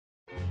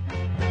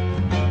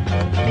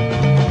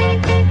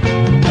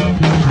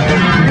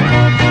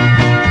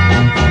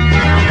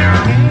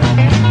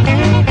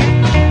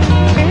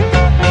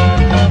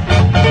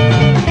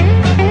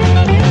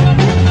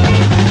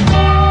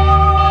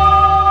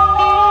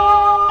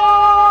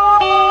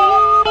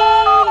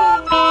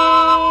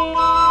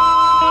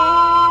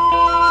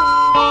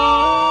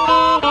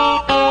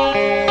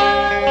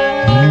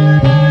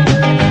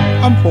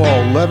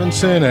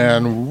Listen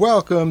and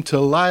welcome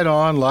to Light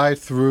On, Light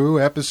Through,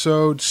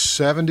 episode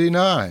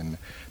 79.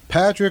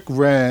 Patrick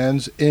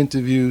Rands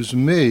interviews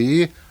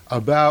me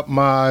about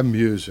my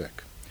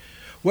music.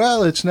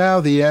 Well, it's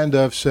now the end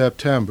of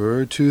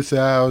September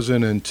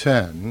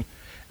 2010,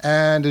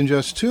 and in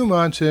just 2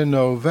 months in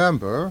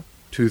November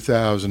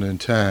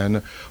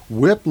 2010,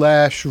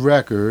 Whiplash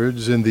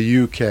Records in the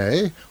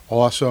UK,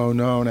 also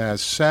known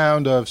as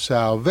Sound of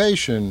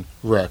Salvation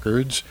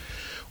Records,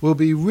 will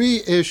be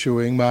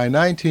reissuing my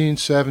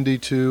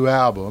 1972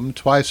 album,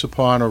 Twice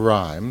Upon a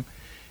Rhyme.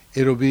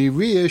 It'll be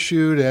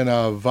reissued in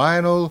a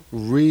vinyl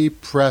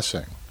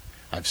repressing.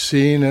 I've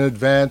seen an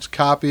advanced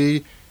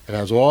copy. It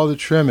has all the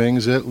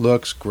trimmings. It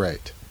looks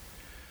great.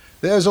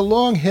 There's a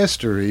long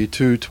history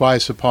to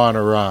Twice Upon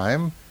a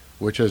Rhyme,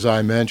 which, as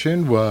I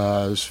mentioned,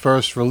 was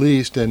first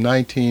released in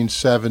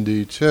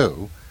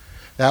 1972.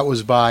 That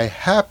was by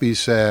Happy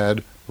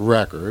Sad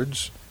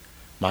Records,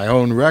 my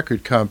own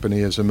record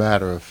company, as a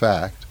matter of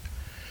fact.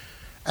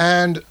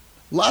 And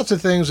lots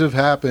of things have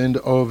happened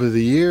over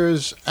the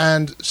years,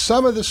 and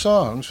some of the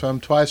songs from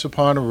Twice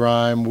Upon a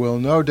Rhyme will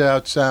no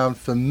doubt sound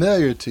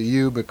familiar to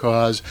you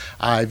because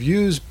I've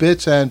used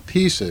bits and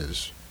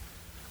pieces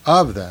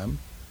of them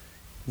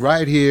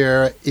right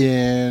here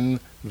in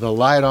the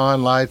Light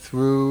On, Light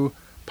Through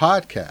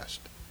podcast.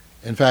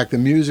 In fact, the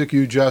music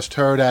you just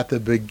heard at the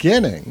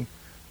beginning,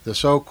 the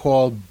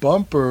so-called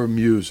bumper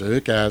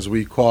music, as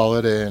we call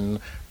it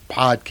in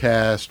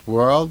podcast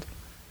world,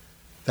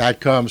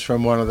 that comes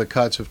from one of the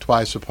cuts of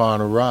Twice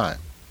Upon a Rhyme.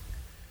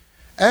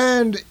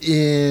 And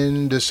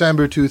in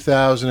December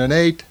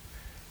 2008,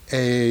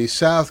 a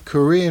South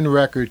Korean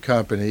record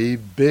company,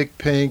 Big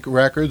Pink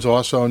Records,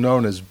 also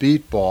known as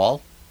Beatball,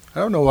 I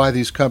don't know why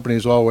these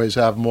companies always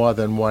have more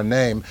than one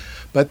name,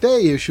 but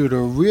they issued a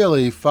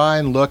really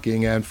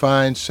fine-looking and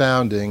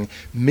fine-sounding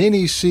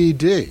mini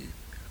CD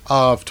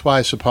of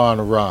Twice Upon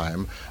a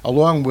Rhyme,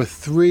 along with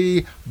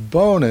 3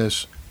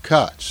 bonus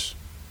cuts.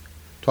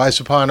 Twice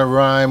Upon a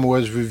Rhyme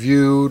was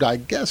reviewed, I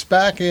guess,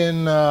 back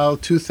in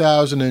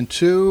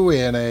 2002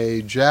 in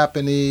a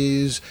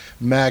Japanese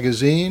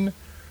magazine,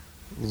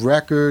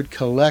 Record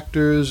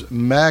Collectors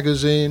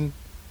Magazine.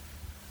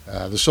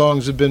 The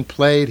songs have been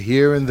played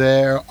here and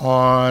there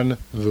on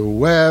the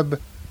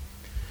web.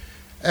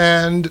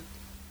 And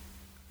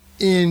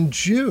in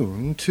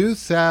June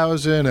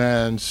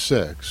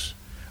 2006,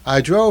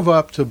 I drove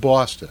up to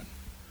Boston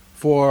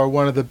for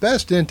one of the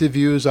best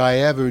interviews I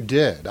ever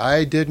did.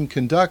 I didn't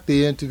conduct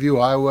the interview,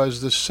 I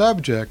was the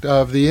subject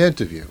of the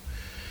interview.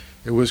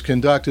 It was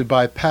conducted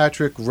by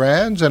Patrick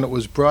Rands, and it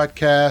was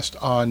broadcast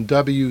on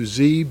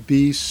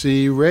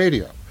WZBC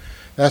Radio.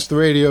 That's the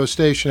radio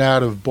station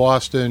out of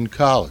Boston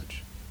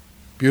College.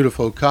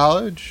 Beautiful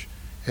college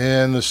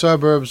in the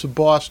suburbs of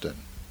Boston.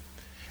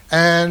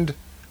 And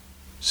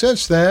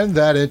since then,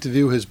 that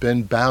interview has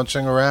been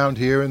bouncing around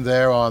here and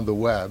there on the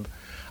web.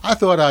 I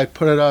thought I'd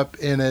put it up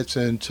in its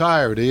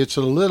entirety. It's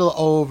a little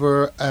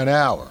over an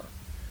hour,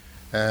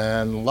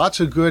 and lots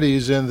of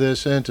goodies in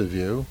this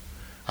interview.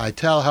 I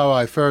tell how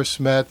I first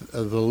met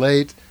the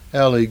late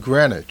Ellie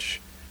Greenwich.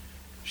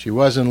 She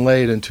wasn't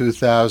late in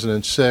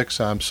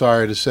 2006. I'm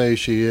sorry to say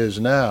she is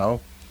now.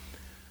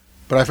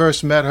 But I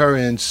first met her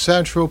in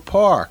Central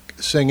Park,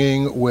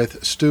 singing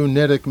with Stu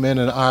Nidickman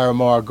and Ira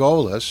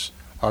Margolis.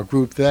 Our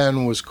group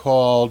then was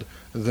called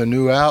The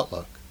New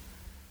Outlook.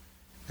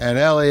 And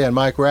Ellie and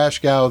Mike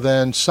Rashkow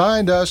then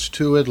signed us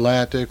to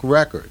Atlantic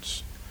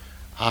Records.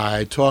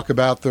 I talk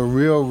about the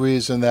real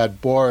reason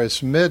that Boris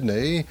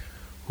Midney,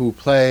 who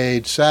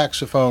played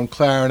saxophone,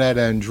 clarinet,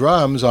 and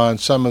drums on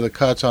some of the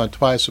cuts on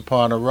Twice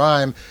Upon a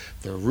Rhyme,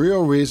 the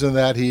real reason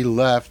that he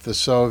left the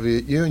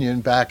Soviet Union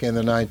back in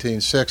the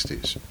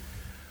 1960s.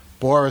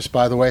 Boris,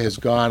 by the way, has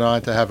gone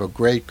on to have a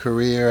great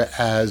career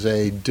as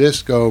a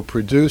disco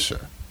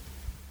producer.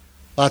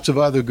 Lots of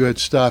other good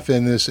stuff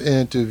in this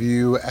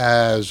interview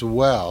as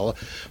well.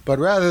 But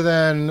rather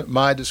than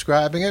my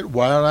describing it,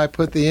 why don't I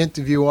put the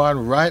interview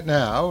on right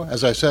now?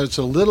 As I said, it's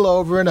a little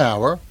over an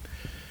hour.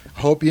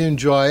 I hope you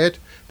enjoy it.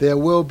 There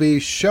will be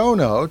show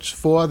notes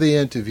for the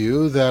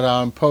interview that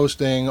I'm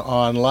posting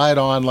on Light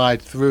On,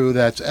 Light Through.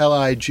 That's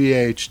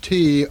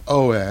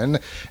LIGHTON,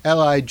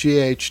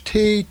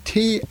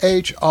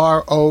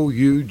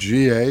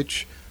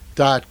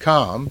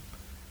 LIGHTTHROUGH.com.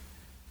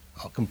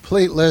 A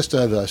complete list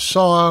of the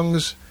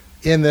songs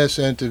in this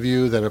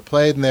interview that are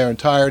played in their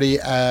entirety,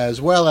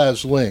 as well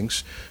as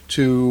links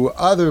to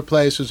other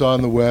places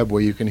on the web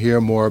where you can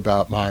hear more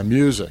about my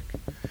music.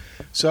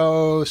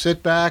 So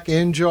sit back,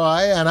 enjoy,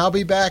 and I'll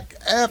be back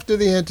after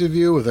the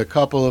interview with a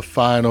couple of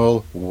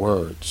final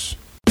words.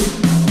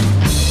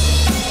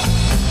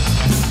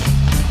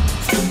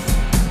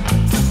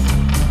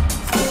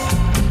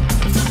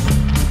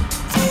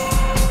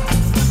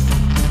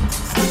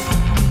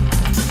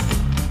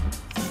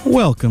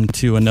 Welcome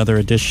to another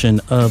edition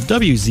of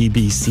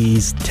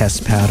WZBC's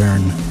Test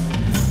Pattern,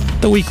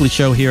 the weekly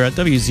show here at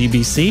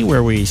WZBC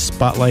where we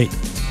spotlight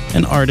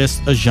an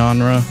artist, a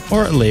genre,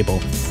 or a label.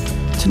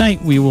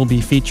 Tonight we will be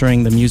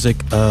featuring the music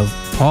of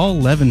Paul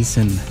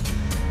Levinson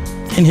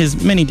in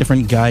his many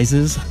different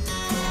guises.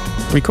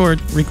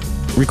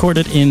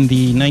 recorded in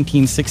the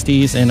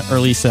 1960s and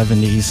early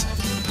 70s.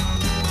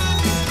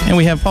 And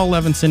we have Paul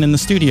Levinson in the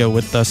studio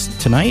with us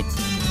tonight.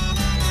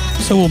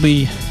 So we'll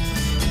be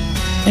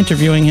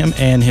interviewing him,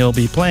 and he'll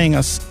be playing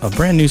us a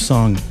brand new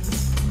song.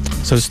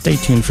 So stay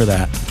tuned for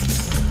that.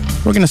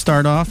 We're going to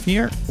start off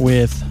here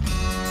with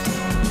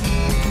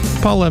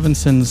Paul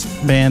Levinson's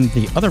band,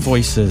 The Other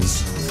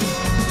Voices,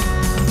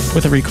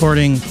 with a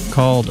recording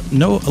called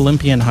No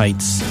Olympian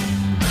Heights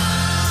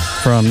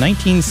from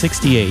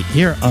 1968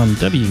 here on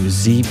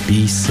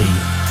WZBC.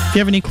 If you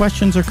have any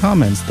questions or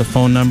comments, the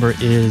phone number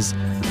is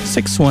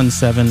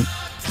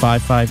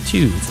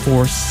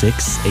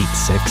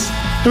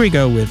 617-552-4686. Here we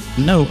go with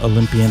No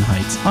Olympian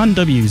Heights on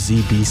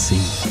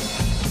WZBC.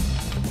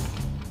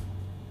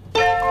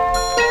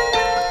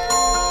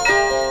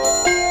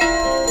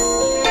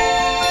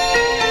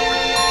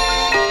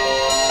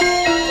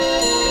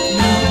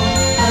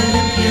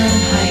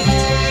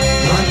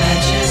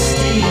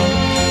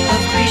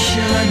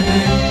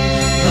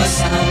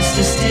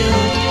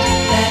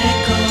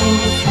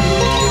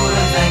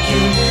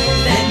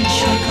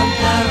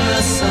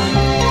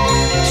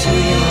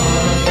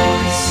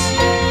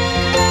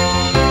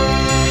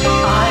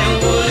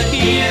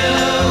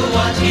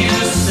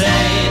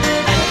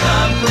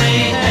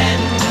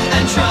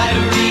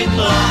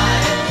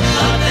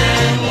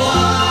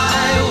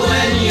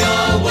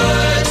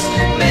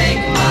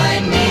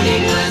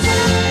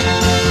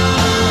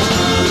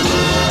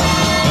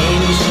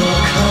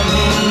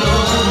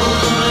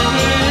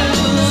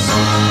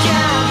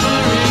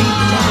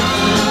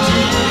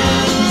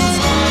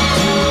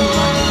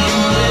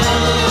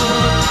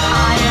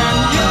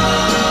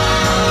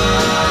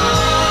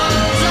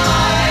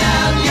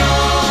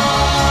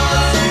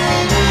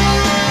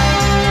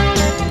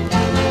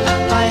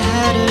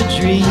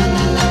 Gathering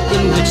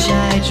daffodils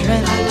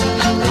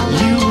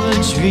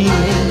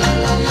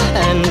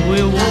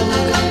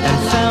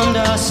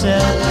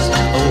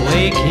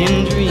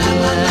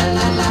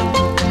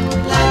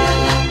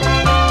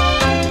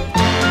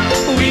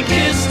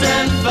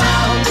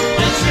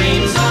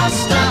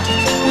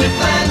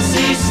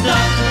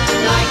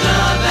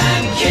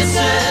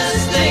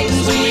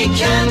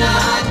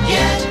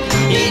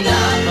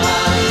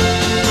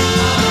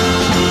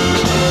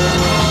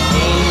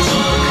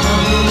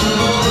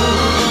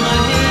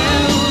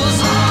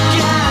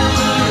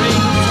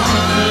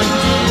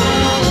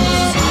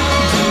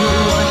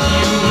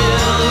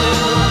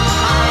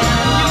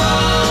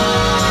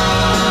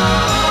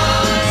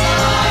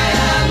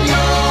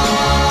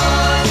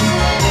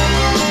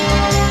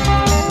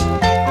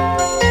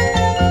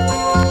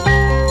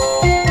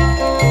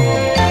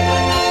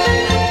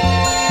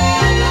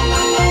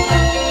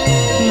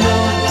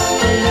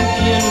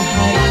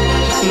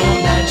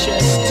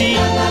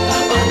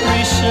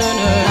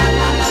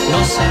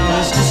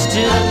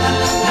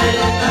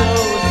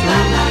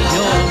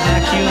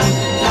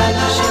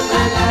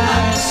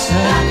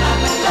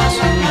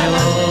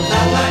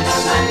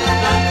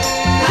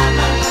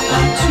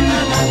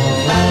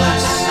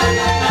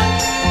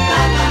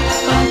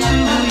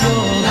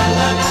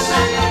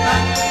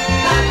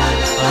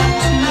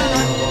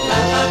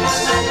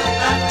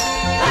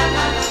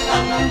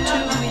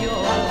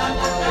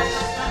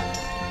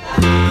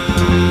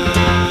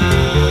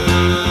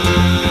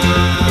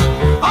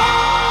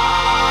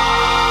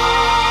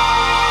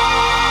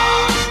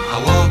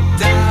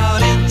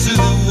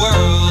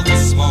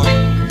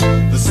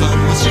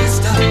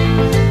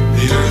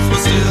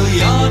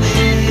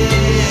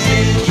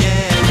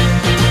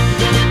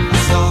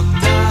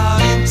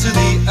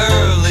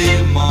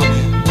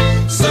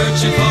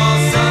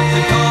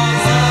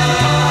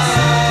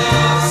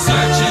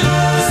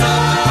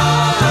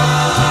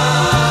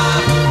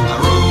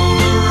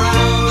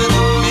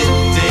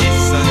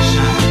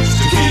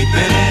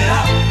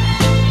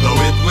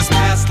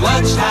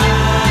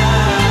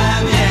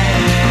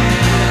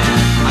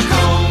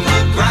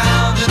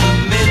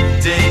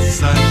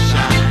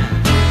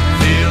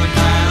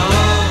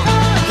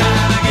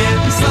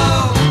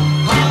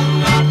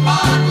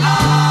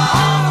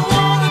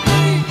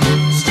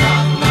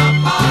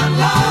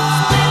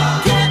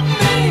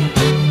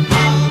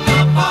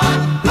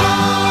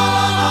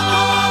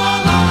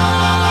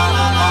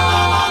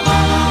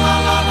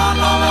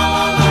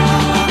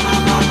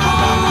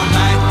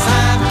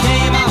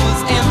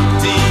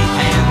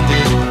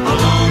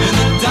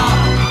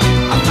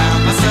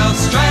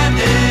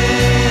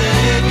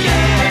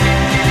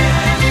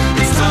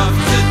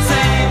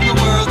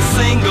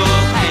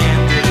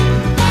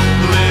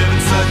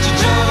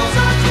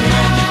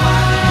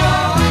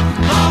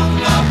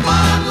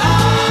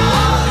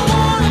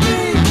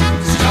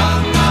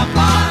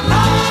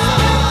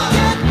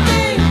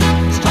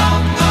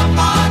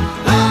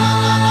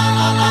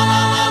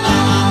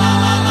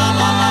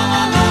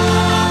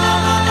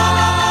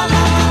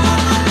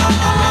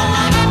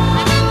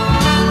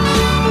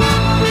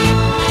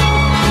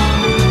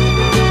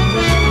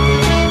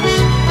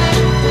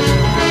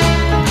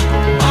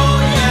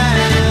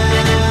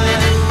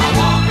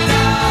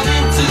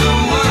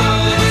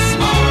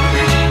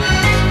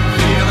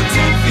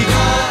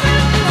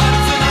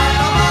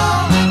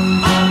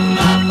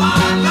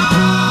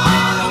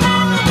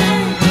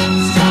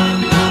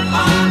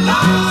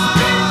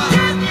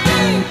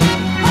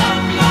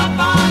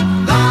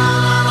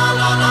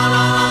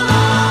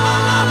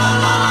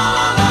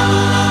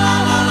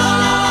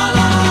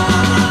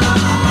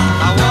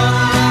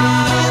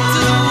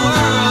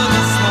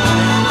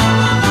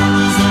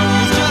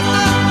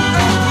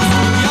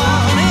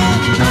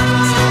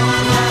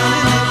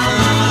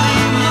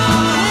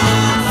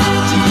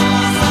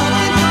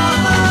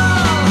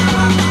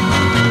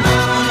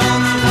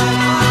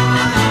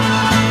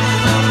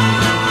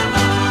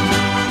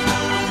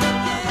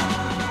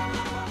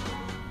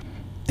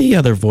The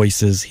Other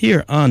Voices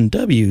here on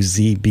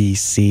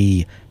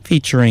WZBC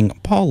featuring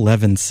Paul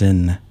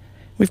Levinson.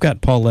 We've got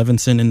Paul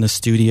Levinson in the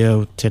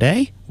studio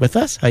today with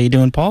us. How you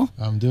doing, Paul?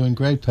 I'm doing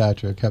great,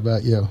 Patrick. How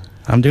about you?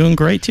 I'm doing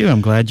great, too.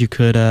 I'm glad you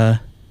could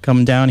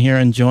come down here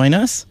and join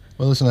us.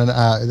 Well, listen,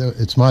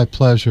 it's my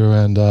pleasure,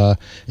 and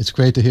it's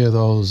great to hear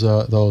those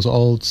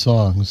old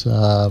songs. Stu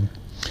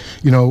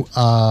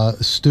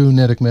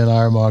Nidickman,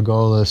 Ira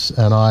Margolis,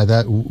 and I,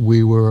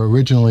 we were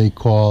originally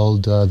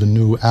called The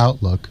New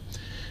Outlook.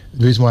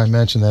 The reason why I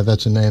mentioned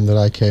that's a name that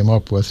I came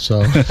up with,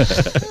 so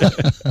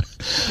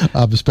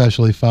I'm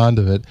especially fond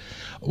of it.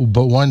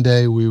 But one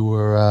day we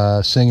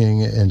were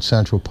singing in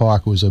Central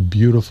Park. It was a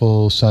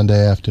beautiful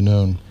Sunday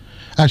afternoon.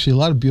 Actually, a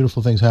lot of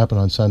beautiful things happen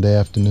on Sunday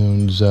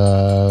afternoons.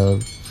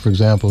 For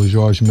example,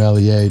 Georges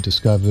Méliès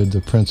discovered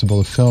the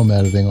principle of film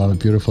editing on a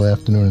beautiful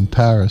afternoon in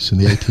Paris in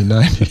the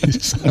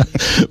 1890s.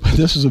 But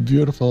this is a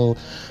beautiful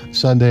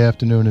Sunday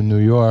afternoon in New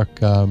York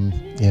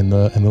in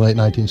the late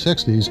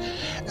 1960s,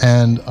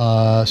 and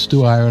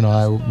Stu, Ira, and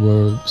I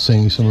were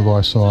singing some of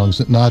our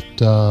songs, not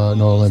No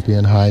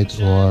Olympian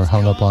Height or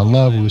Hung Up on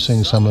Love. We were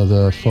singing some of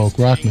the folk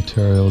rock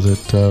material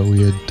that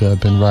we had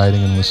been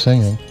writing and was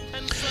singing.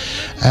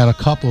 And a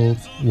couple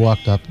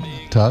walked up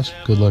to us,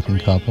 good-looking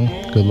couple,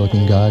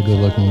 good-looking guy,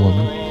 good-looking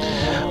woman,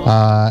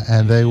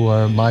 and they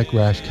were Mike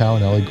Rashkow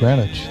and Ellie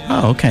Greenwich.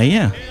 Oh, okay,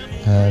 yeah.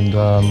 And,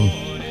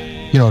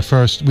 at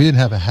first, we didn't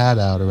have a hat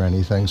out or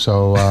anything,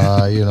 so,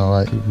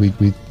 we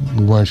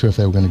weren't sure if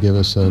they were going to give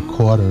us a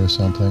quarter or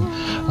something,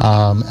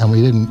 and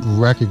we didn't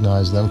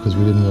recognize them because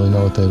we didn't really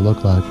know what they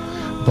looked like.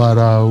 But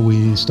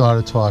we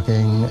started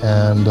talking,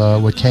 and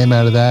what came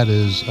out of that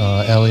is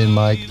Ellie and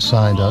Mike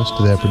signed us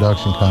to their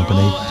production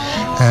company,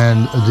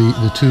 and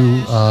the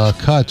two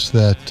cuts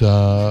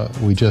that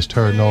we just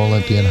heard, No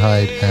Olympian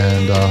Height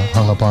and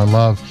Hung Up on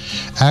Love,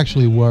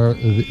 actually were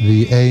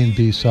the A and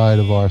B side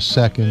of our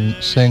second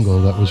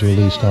single that was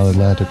released on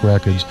Atlantic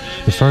Records.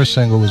 The first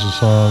single was a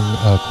song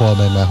called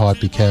May My Heart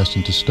Be Cast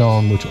Into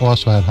Stone, which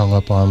also had Hung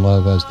Up on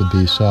Love as the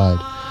B side.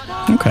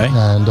 Okay.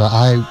 And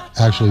I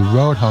actually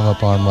wrote Hung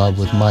Up on Love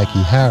with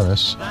Mikey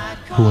Harris,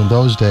 who in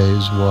those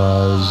days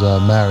was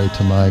married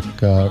to Mike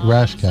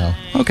Rashkow.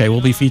 Okay,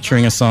 we'll be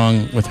featuring a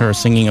song with her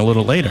singing a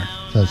little later.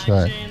 That's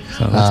right.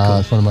 So that's cool.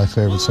 It's one of my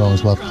favorite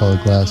songs, Love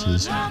Colored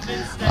Glasses.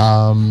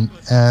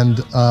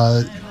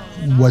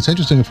 What's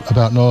interesting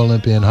about No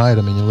Olympian Height,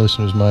 your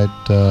listeners might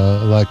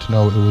like to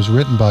know, it was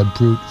written by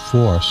Brute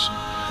Force,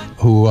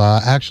 who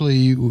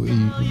actually,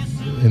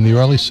 in the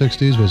early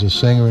 60s, was a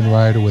singer and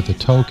writer with the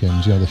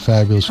Tokens, the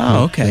fabulous group.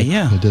 Oh, okay,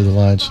 yeah. They did The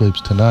Lion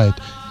Sleeps Tonight.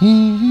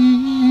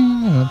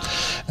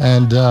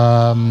 And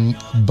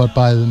but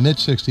by the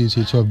mid-60s,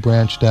 he sort of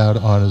branched out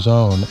on his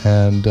own,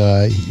 and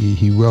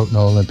he wrote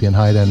No Olympian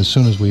Height, and as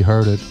soon as we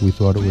heard it, we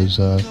thought it was,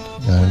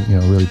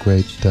 really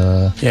great.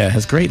 Yeah, it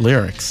has great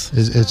lyrics.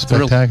 It's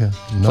spectacular.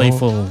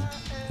 Playful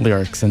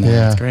lyrics in there.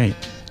 Yeah. It's great.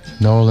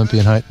 No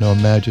Olympian Height, No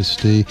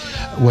Majesty.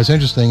 What's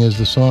interesting is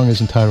the song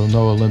is entitled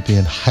No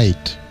Olympian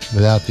Height,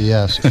 without the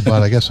S,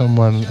 but I guess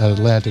someone at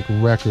Atlantic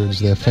Records,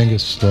 their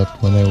fingers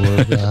slipped when they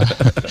were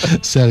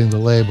setting the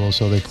label,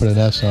 so they put an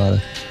S on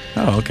it.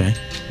 Oh, okay.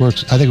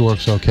 Works. I think it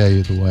works okay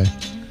either way.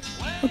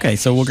 Okay,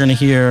 so we're going to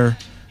hear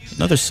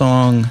another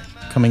song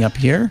coming up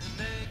here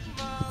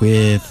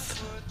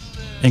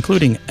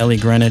including Ellie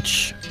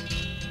Greenwich,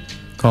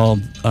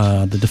 called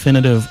the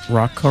Definitive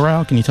Rock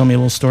Chorale. Can you tell me a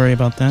little story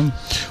about them?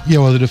 Yeah,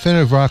 well, the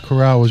Definitive Rock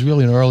Chorale was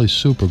really an early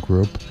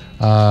supergroup.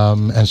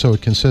 And so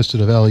it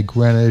consisted of Ellie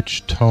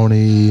Greenwich,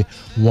 Tony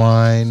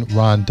Wine,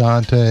 Ron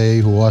Dante,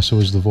 who also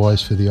was the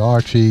voice for the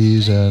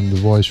Archies, and the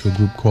voice for a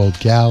group called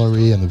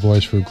Gallery, and the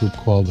voice for a group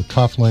called the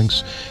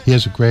Cufflinks. He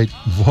has a great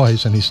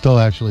voice, and he's still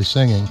actually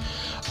singing.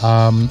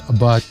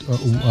 But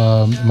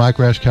Mike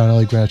Rashkow and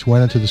Ellie Greenwich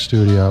went into the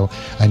studio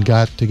and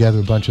got together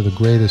a bunch of the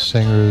greatest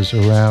singers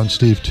around.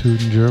 Steve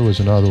Tudinger was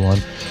another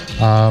one.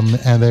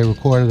 And they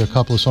recorded a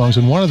couple of songs,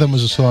 and one of them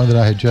was a song that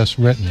I had just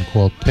written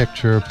called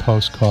Picture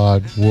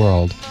Postcard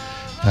World.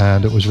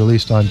 And it was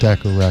released on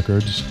Decca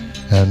Records,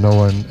 and no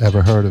one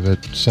ever heard of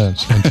it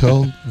since,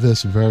 until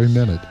this very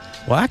minute.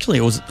 Well, actually,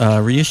 it was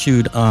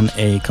reissued on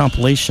a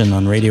compilation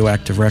on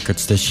Radioactive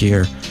Records this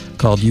year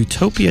called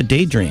Utopia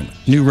Daydream,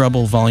 New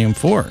Rebel Volume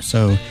 4.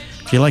 So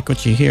if you like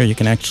what you hear, you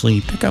can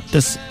actually pick up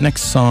this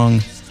next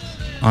song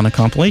on a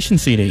compilation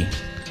CD.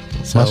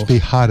 So, must be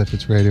hot if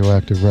it's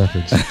Radioactive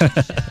Records.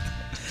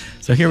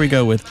 So here we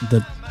go with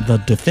the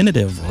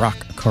Definitive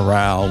Rock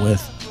Chorale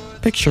with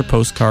Picture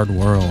Postcard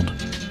World,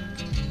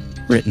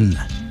 written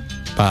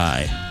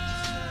by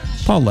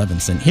Paul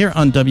Levinson here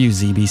on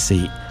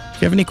WZBC.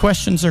 If you have any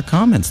questions or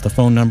comments, the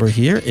phone number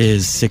here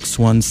is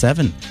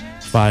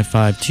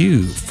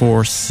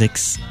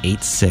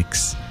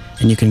 617-552-4686.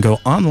 And you can go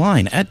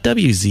online at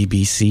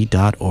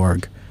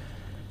WZBC.org.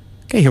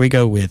 Okay, here we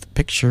go with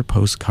Picture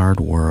Postcard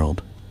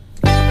World.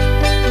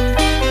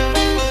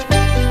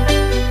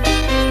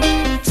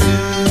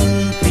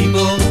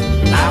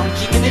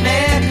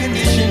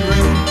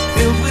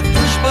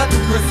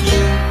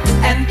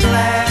 Perfume and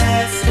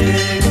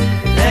plastic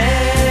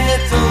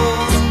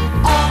petals,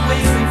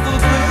 always in full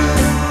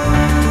bloom.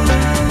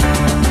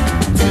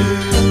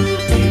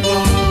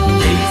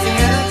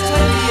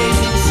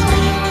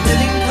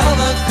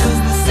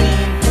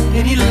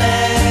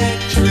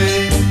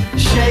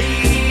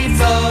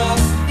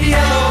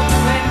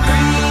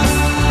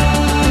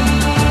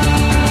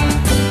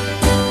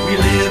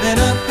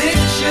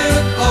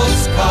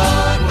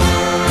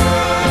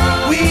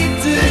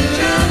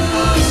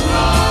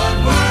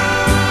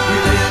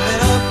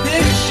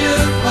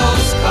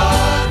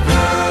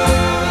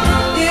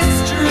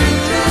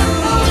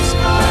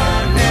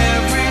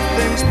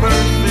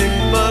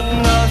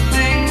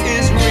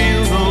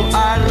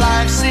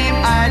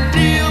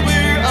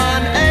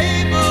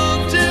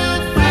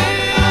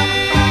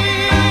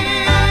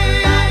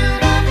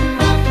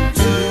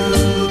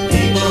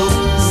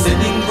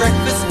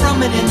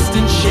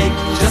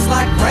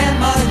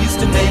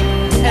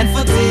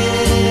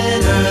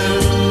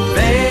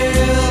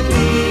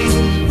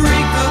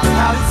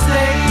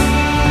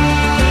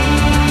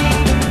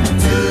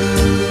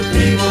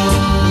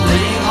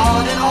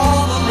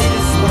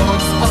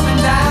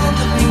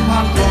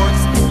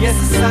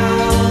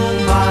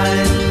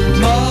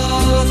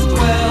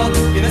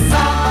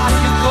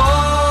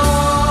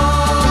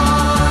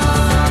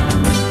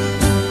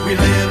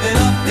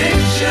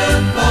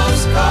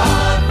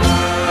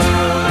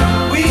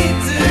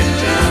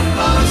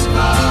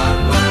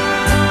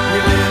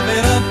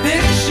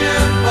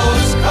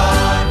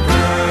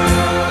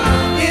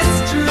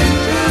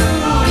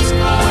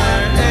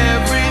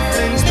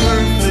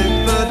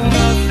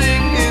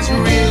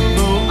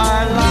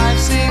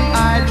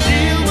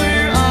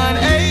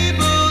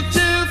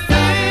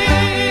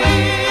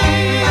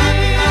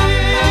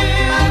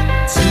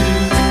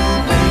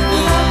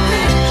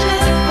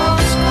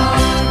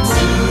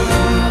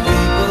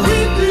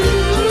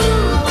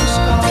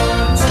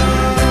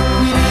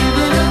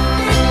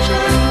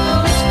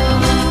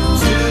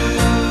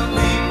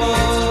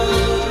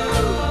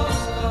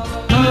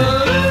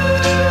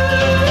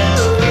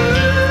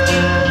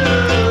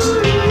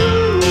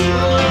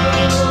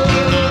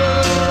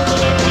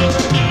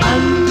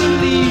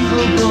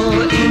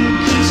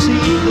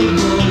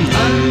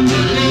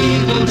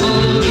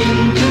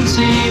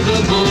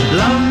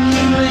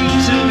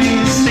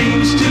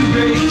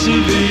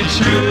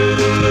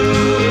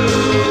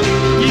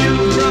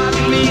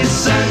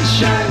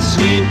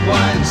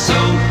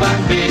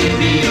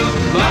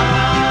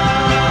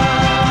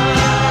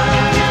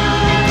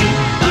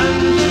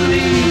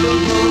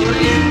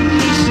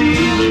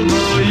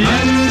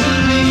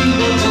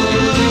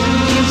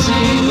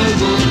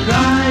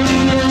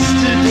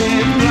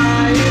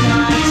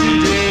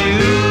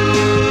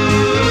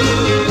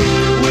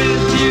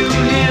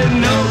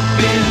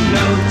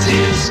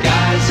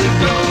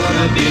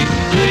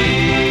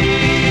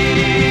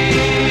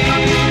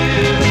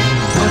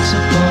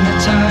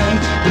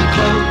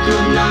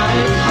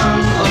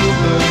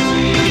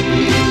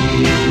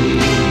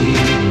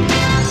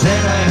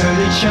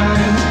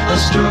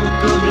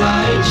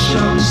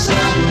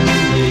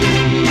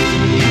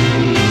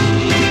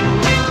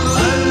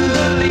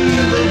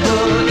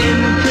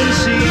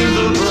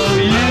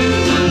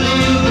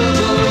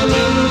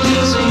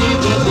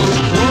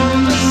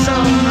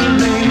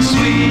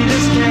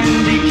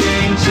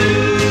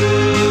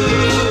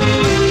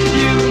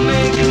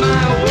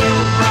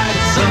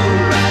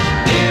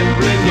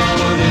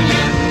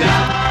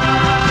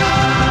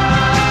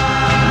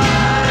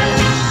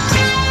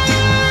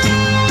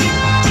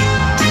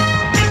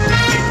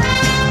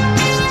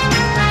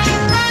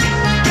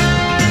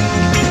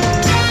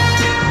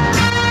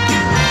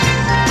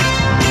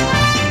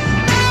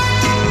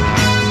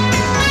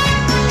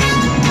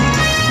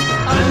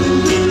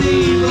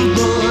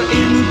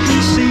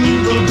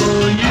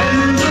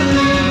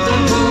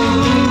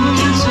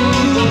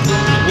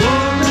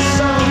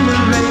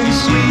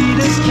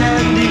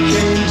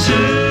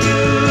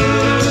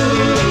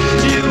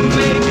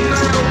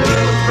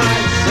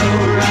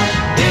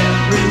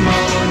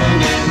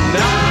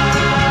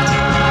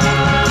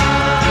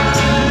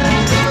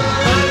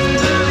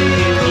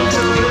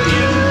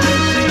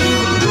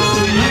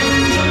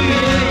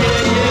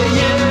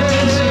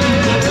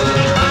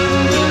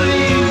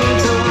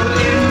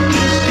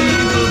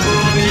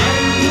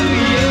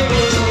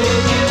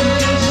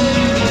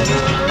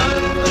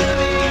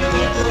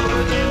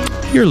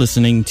 You're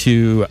listening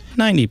to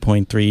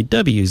 90.3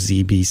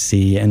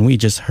 WZBC, and we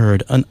just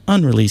heard an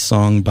unreleased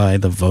song by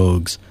the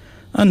Vogues,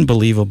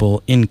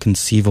 Unbelievable,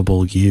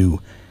 Inconceivable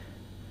You,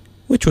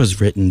 which was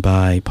written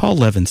by Paul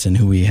Levinson,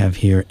 who we have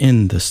here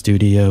in the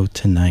studio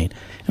tonight.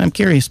 And I'm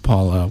curious,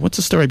 Paul, what's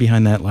the story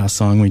behind that last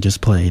song we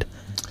just played?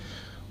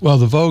 Well,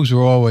 the Vogues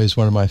were always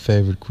one of my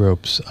favorite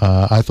groups.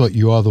 I thought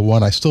You Are the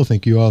One. I still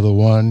think You Are the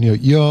One.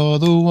 You're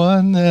the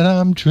one that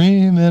I'm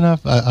dreaming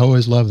of. I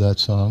always loved that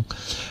song.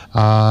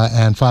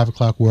 And 5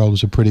 O'Clock World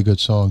was a pretty good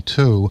song,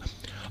 too.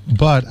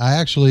 But I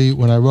actually,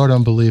 when I wrote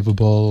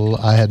Unbelievable,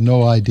 I had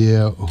no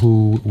idea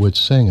who would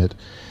sing it.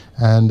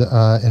 And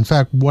in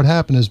fact, what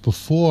happened is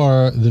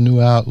before the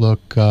New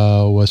Outlook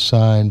was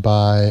signed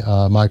by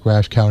Mike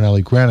Rash, Cowan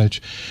Ellie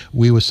Greenwich,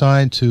 we were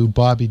signed to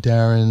Bobby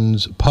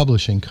Darin's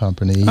publishing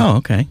company,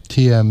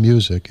 TM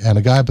Music, and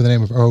a guy by the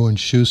name of Erwin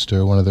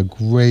Schuster, one of the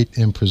great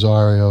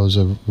impresarios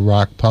of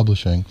rock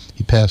publishing.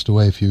 He passed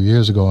away a few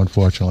years ago,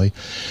 unfortunately.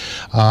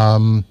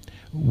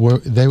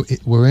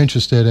 Were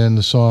interested in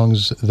the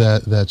songs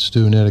that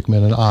Stu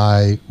Nidickman and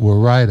I were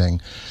writing.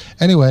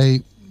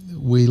 Anyway,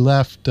 we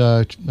left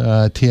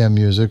TM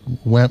Music,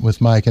 went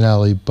with Mike and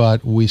Ellie,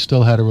 but we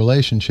still had a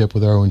relationship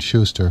with Erwin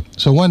Schuster.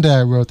 So one day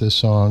I wrote this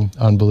song,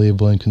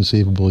 Unbelievable,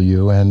 Inconceivable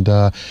You, and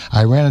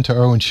I ran into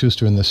Erwin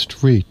Schuster in the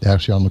street,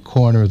 actually on the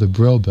corner of the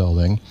Brill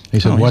Building. He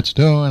said, "What's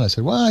doing?" I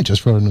said, "Well, I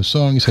just wrote a new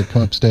song." He said,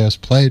 "Come upstairs,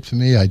 play it for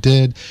me." I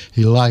did.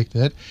 He liked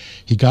it.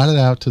 He got it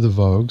out to the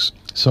Vogues.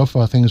 So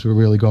far, things were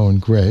really going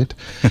great.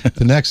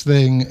 The next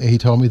thing, he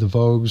told me the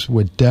Vogues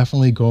were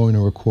definitely going to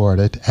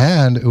record it,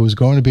 and it was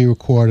going to be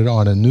recorded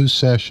on a new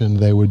session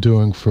they were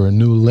doing for a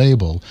new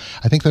label.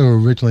 I think they were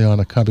originally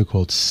on a company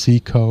called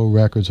Seco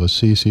Records or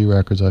CC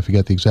Records, I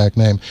forget the exact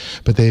name,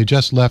 but they had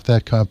just left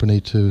that company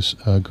to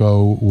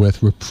go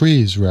with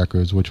Reprise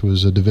Records, which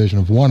was a division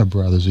of Warner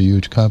Brothers, a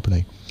huge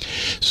company.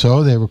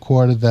 So they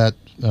recorded that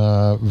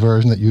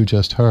version that you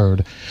just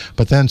heard,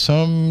 but then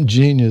some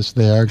genius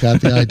there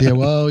got the idea,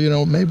 well,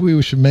 maybe we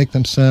should make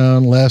them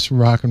sound less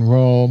rock and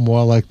roll,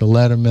 more like the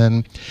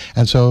Letterman.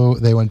 And so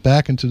they went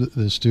back into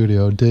the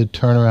studio, did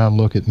Turn Around,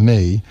 Look at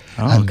Me,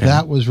 and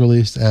that was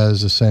released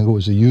as a single. It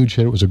was a huge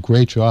hit. It was a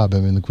great job. I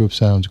mean, the group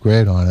sounds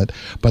great on it,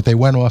 but they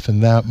went off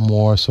in that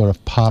more sort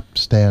of pop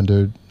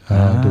standard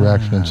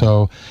direction. And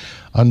so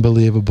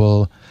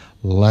Unbelievable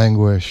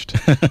languished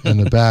in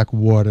the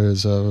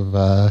backwaters of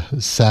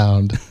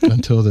sound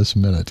until this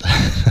minute.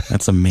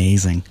 That's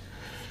amazing.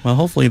 Well,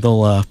 hopefully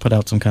they'll put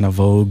out some kind of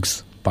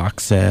Vogue's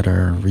box set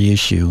or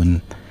reissue,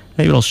 and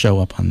maybe it'll show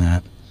up on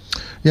that.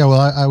 Yeah,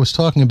 well, I was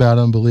talking about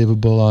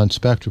Unbelievable on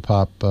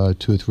Spectropop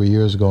 2 or 3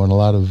 years ago, and a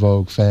lot of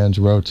Vogue fans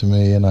wrote to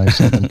me, and I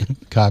sent them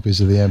copies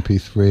of the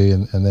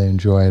MP3, and they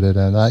enjoyed it.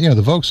 And,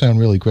 the Vogue sound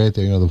really great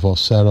there. The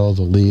falsetto,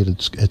 the lead,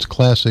 it's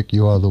classic.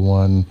 You Are the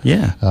One.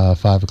 Yeah.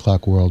 5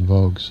 O'Clock World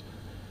Vogues.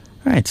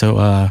 All right, so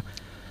up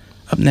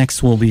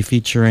next we'll be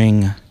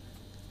featuring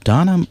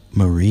Donna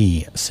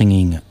Marie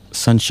singing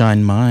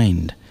Sunshine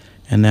Mind.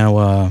 And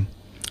now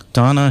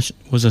Donna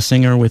was a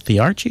singer with the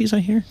Archies,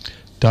 I hear?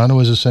 Donna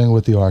was a singer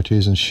with the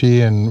Archies, and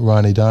she and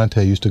Ronnie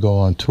Dante used to go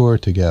on tour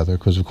together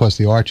because, of course,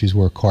 the Archies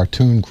were a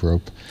cartoon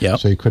group,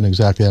 so you couldn't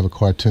exactly have a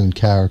cartoon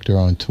character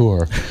on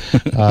tour.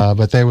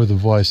 But they were the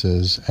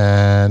voices,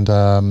 and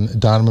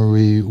Donna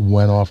Marie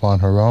went off on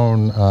her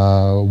own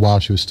while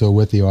she was still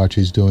with the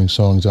Archies, doing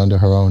songs under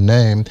her own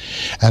name.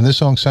 And this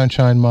song,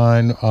 Sunshine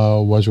Mine,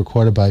 was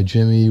recorded by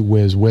Jimmy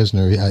Whiz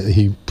Wisner.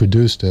 He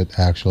produced it,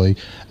 actually.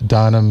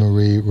 Donna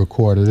Marie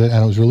recorded it,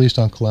 and it was released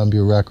on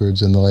Columbia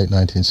Records in the late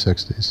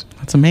 1960s.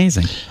 That's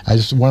amazing.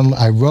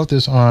 I wrote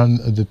this on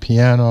the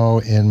piano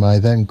in my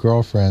then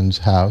girlfriend's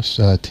house,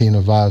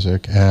 Tina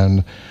Vozick,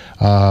 and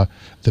the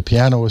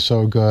piano was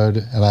so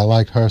good, and I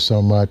liked her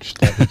so much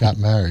that we got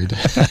married.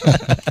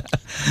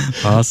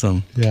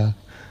 Awesome. Yeah. All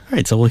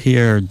right, so we'll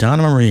hear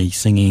Donna Marie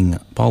singing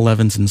Paul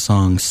Levinson's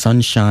song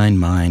Sunshine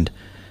Mind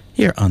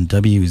here on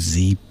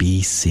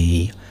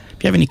WZBC.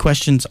 If you have any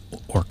questions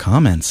or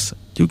comments,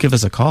 do give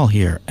us a call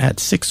here at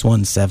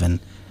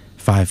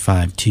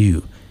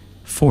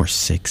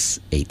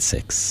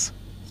 617-552-4686.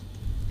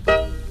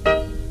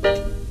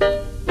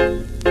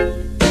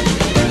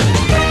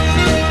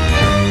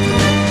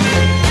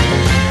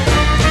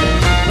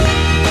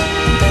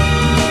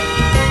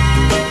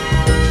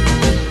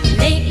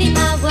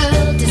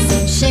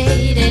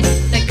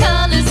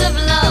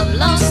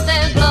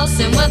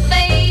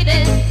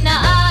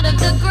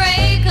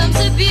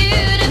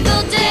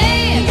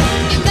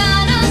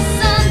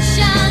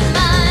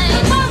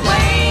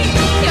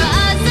 Your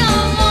eyes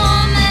are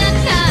warm and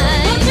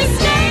kind. Won't you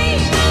stay?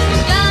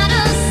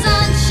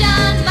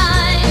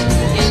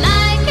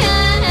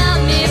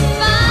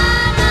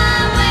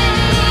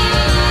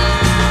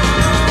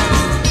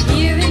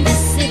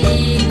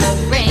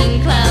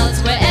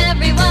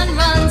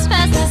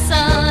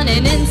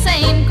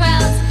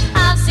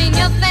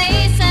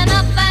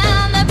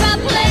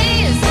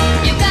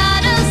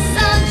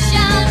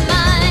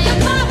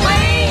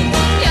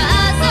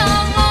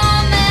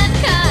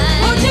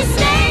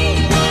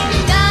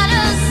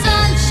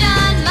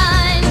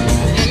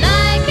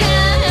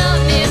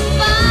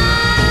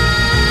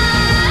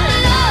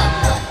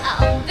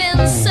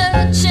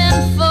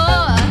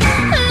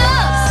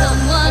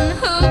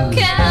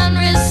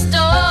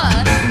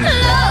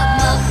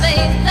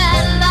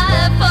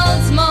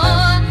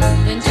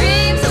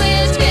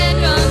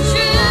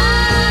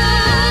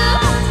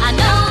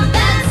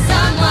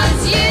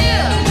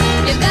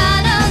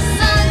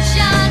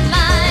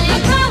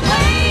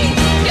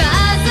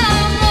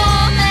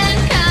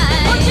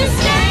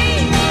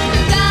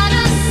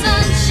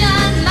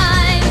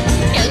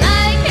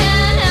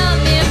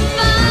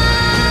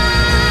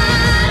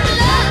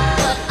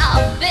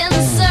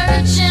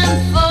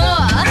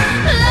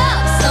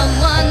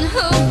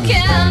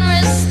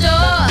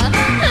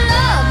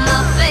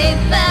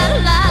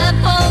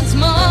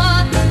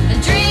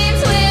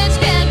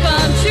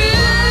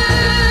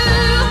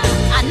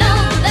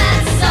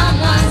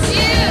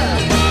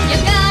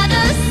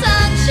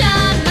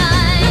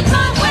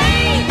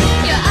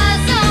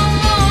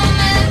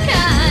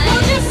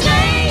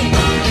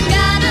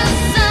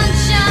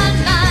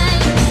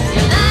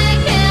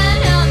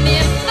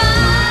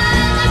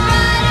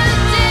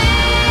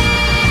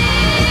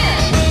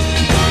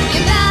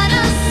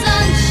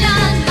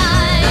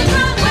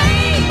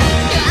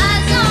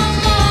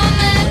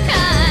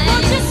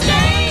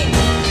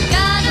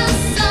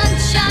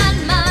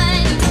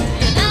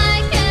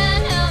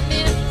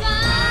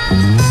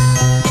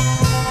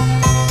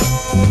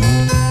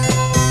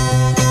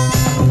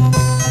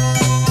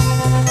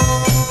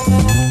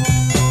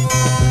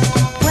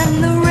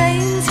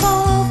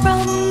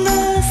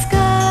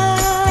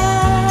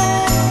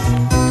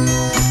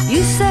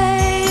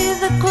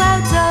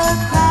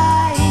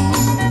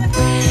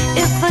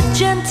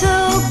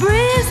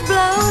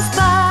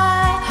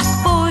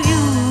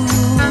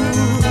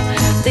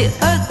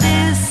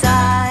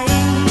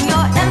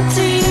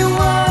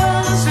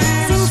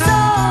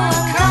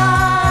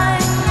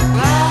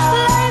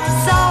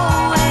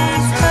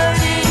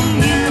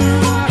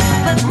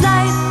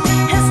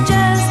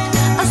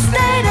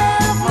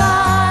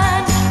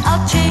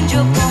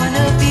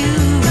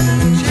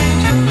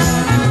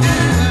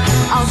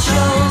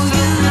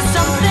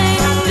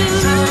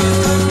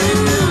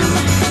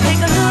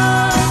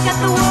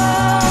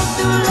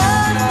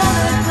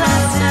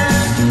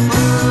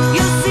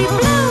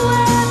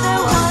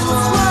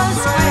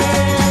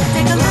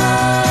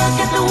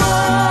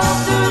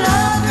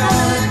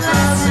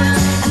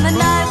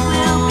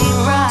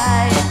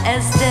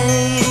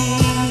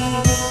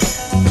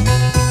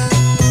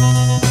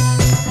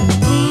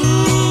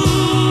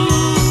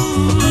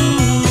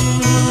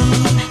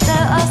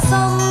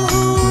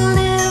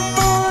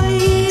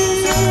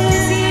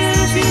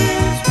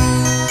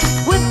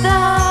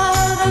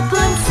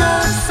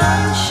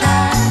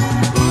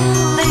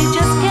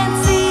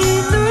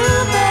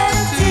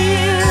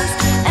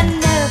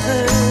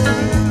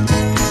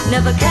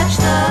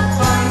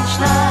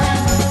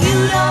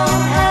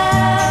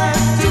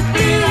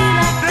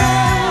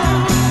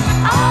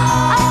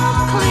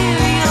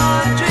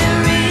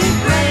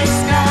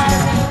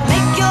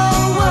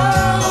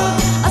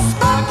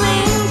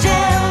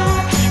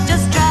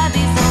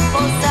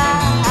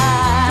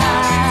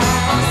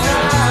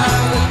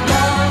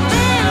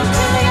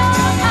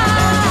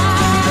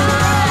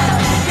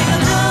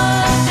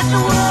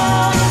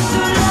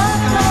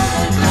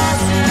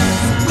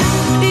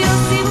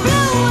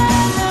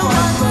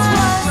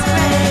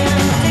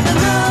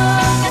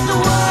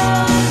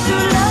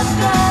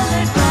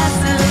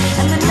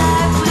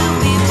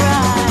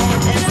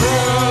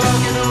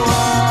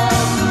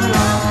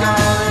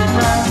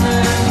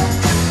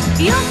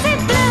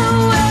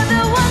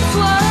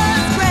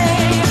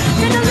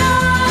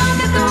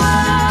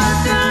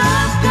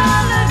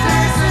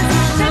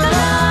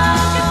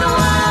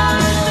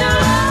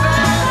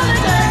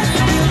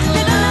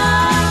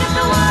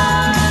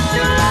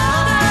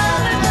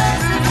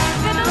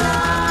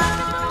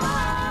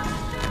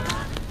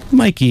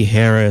 Mikey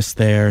Harris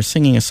there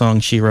singing a song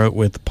she wrote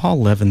with Paul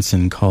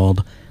Levinson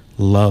called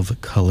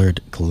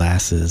Love-Colored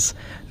Glasses.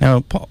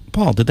 Now,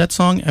 Paul, did that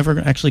song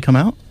ever actually come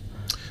out?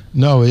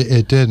 No,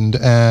 it didn't.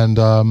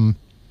 And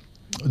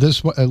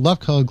this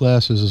Love-Colored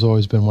Glasses has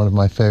always been one of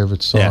my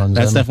favorite songs. Yeah,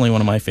 that's definitely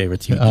one of my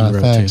favorites you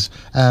wrote thanks. too.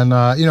 And,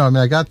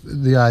 I got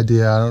the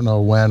idea, I don't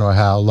know when or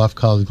how,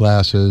 Love-Colored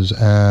Glasses,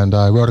 and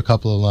I wrote a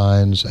couple of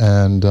lines,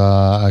 and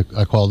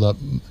I called up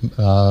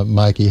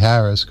Mikey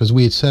Harris, because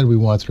we had said we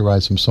wanted to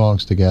write some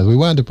songs together. We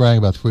wanted to write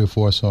about 3 or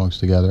 4 songs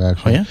together,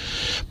 actually. Oh, yeah?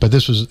 But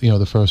this was,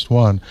 the first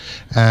one.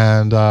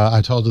 And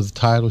I told her the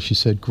title. She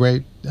said,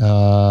 great.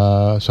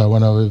 So I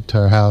went over to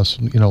her house,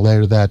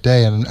 later that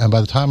day, and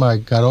by the time I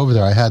got over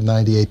there, I had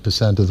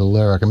 98% of the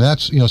lyric. I mean,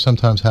 that's,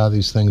 sometimes how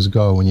these things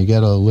go. When you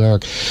get a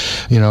lyric,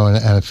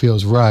 and it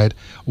feels right.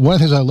 One of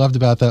the things I loved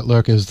about that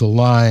lyric is the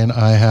line,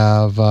 I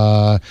have,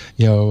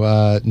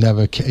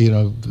 never,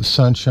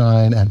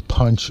 sunshine and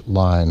punch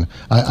line.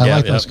 I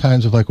like those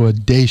kinds of like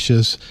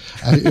audacious,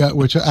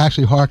 which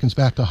actually harkens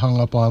back to Hung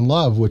Up on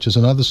Love, which is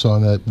another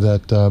song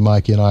that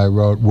Mikey and I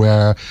wrote,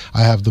 where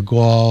I have the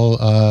gall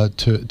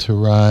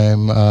to rhyme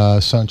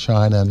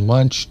sunshine and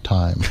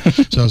lunchtime.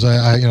 So as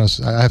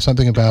I have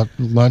something about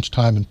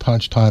lunchtime and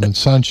punch time and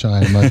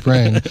sunshine in my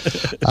brain.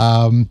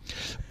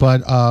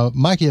 But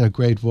Mikey had a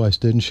great voice,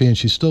 didn't she? And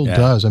she still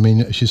does. I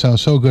mean, she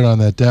sounds so good on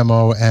that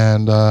demo.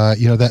 And,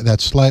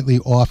 that slightly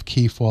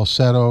off-key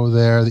falsetto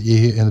there that you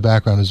hear in the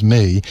background is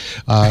me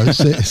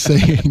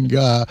singing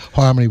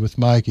harmony with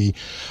Mikey.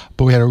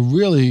 But we had a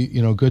really,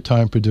 good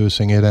time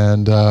producing it.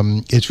 And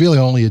it's really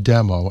only a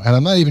demo. And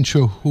I'm not even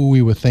sure who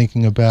we were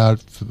thinking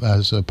about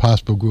as a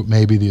possible group,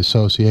 maybe the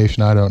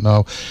Association, I don't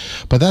know.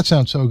 But that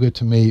sounds so good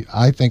to me.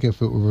 I think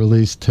if it were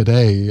released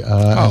today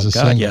as a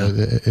single,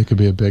 it could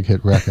be a big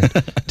hit record.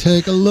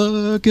 Take a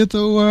look at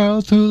the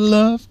world through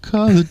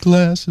love-colored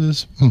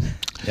glasses.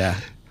 Yeah.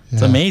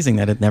 It's amazing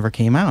that it never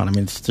came out. I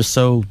mean, it's just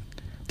so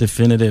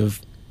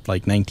definitive,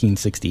 like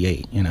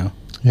 1968,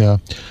 Yeah.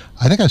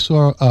 I think I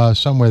saw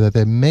somewhere that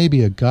there may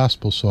be a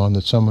gospel song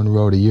that someone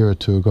wrote a year or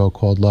two ago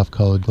called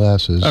Love-Colored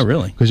Glasses. Oh,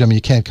 really? Because,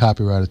 you can't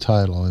copyright a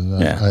title, and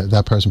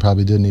that person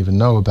probably didn't even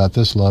know about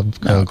this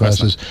Love-Colored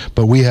Glasses,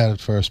 but we had it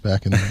first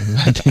back in the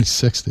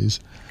 1960s.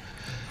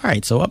 All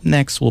right, so up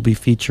next we'll be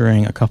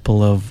featuring a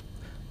couple of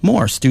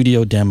more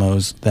studio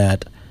demos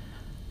that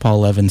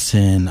Paul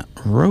Levinson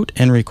wrote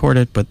and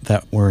recorded, but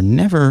that were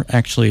never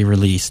actually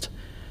released.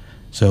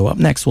 So up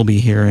next we'll be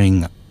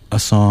hearing a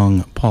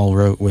song Paul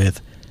wrote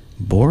with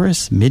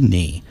Boris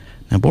Midney.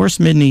 Now, Boris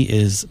Midney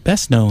is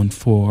best known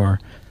for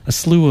a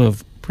slew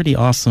of pretty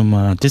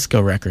awesome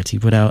disco records he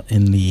put out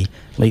in the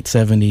late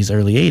 70s,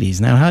 early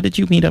 80s. Now, how did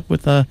you meet up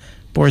with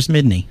Boris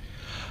Midney?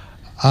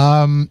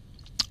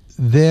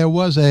 There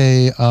was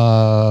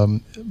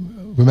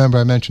remember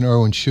I mentioned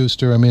Erwin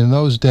Schuster. I mean, in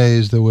those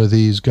days, there were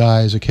these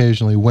guys,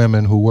 occasionally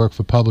women, who worked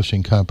for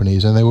publishing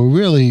companies, and they were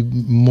really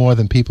more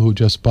than people who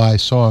just buy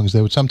songs.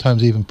 They would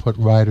sometimes even put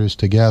writers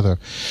together.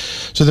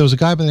 So there was a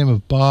guy by the name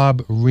of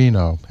Bob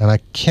Reno, and I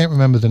can't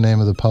remember the name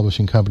of the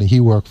publishing company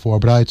he worked for,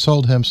 but I had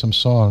sold him some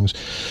songs.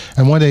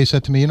 And one day he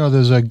said to me,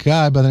 there's a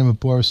guy by the name of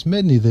Boris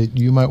Midney that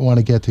you might want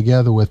to get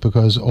together with,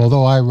 because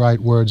although I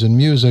write words and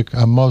music,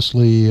 I'm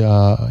mostly,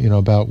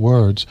 about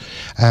words.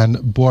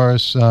 And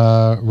Boris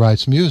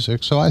writes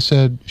music, so I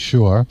said,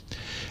 sure.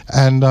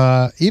 And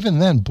even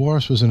then,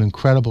 Boris was an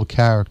incredible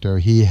character.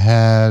 He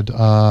had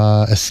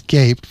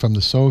escaped from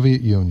the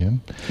Soviet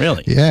Union.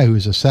 Really? Yeah, he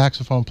was a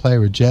saxophone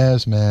player, a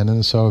jazz man in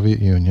the Soviet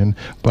Union,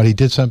 but he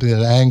did something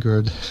that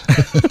angered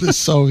the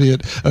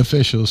Soviet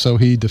officials, so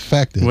he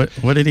defected.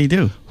 What did he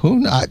do?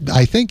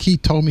 I think he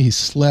told me he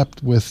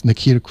slept with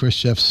Nikita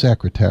Khrushchev's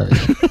secretary.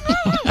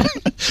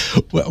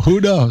 Well, who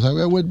knows?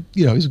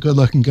 He's a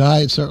good-looking guy.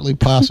 It's certainly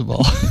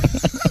possible.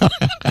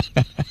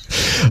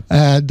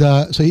 And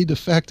so he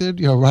defected,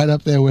 right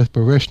up there with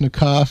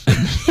Baryshnikov.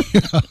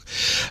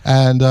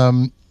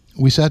 And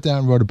we sat down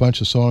and wrote a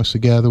bunch of songs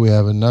together. We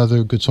have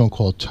another good song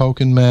called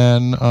Token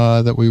Man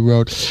that we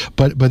wrote.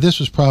 But this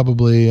was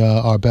probably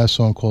our best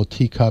song, called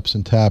Teacups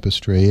and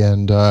Tapestry.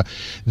 And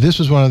this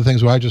was one of the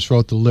things where I just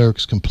wrote the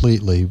lyrics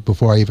completely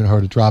before I even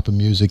heard a drop of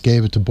music.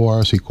 Gave it to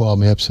Boris. He called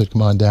me up, said,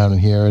 come on down and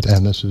hear it.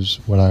 And this is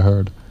what I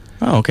heard.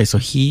 Oh, okay. So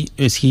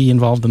is he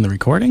involved in the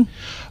recording?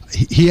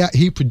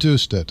 He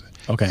produced it.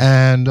 Okay.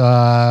 And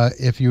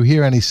if you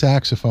hear any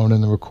saxophone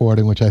in the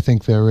recording, which I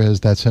think there is,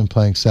 that's him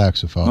playing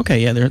saxophone. Okay,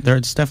 yeah,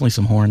 there's definitely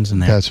some horns in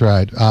there. That's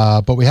right.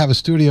 But we have a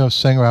studio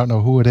singer, I don't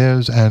know who it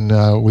is,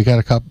 and we got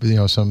a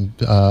couple, some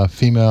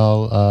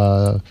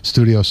female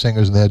studio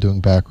singers, and they're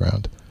doing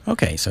background.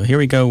 Okay, so here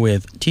we go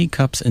with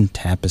Teacups and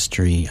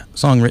Tapestry, a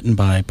song written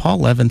by Paul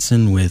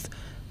Levinson with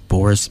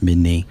Boris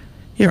Midney,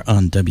 here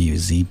on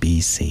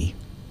WZBC.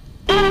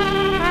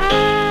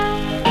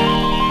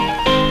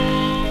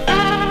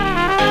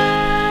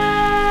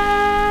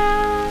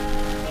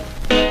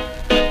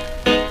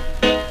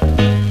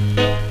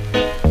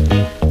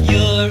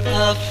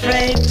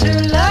 Afraid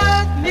to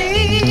love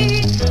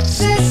me,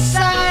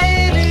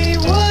 society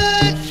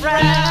would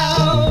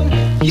frown.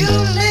 You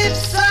live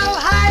so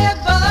high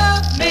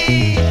above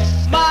me,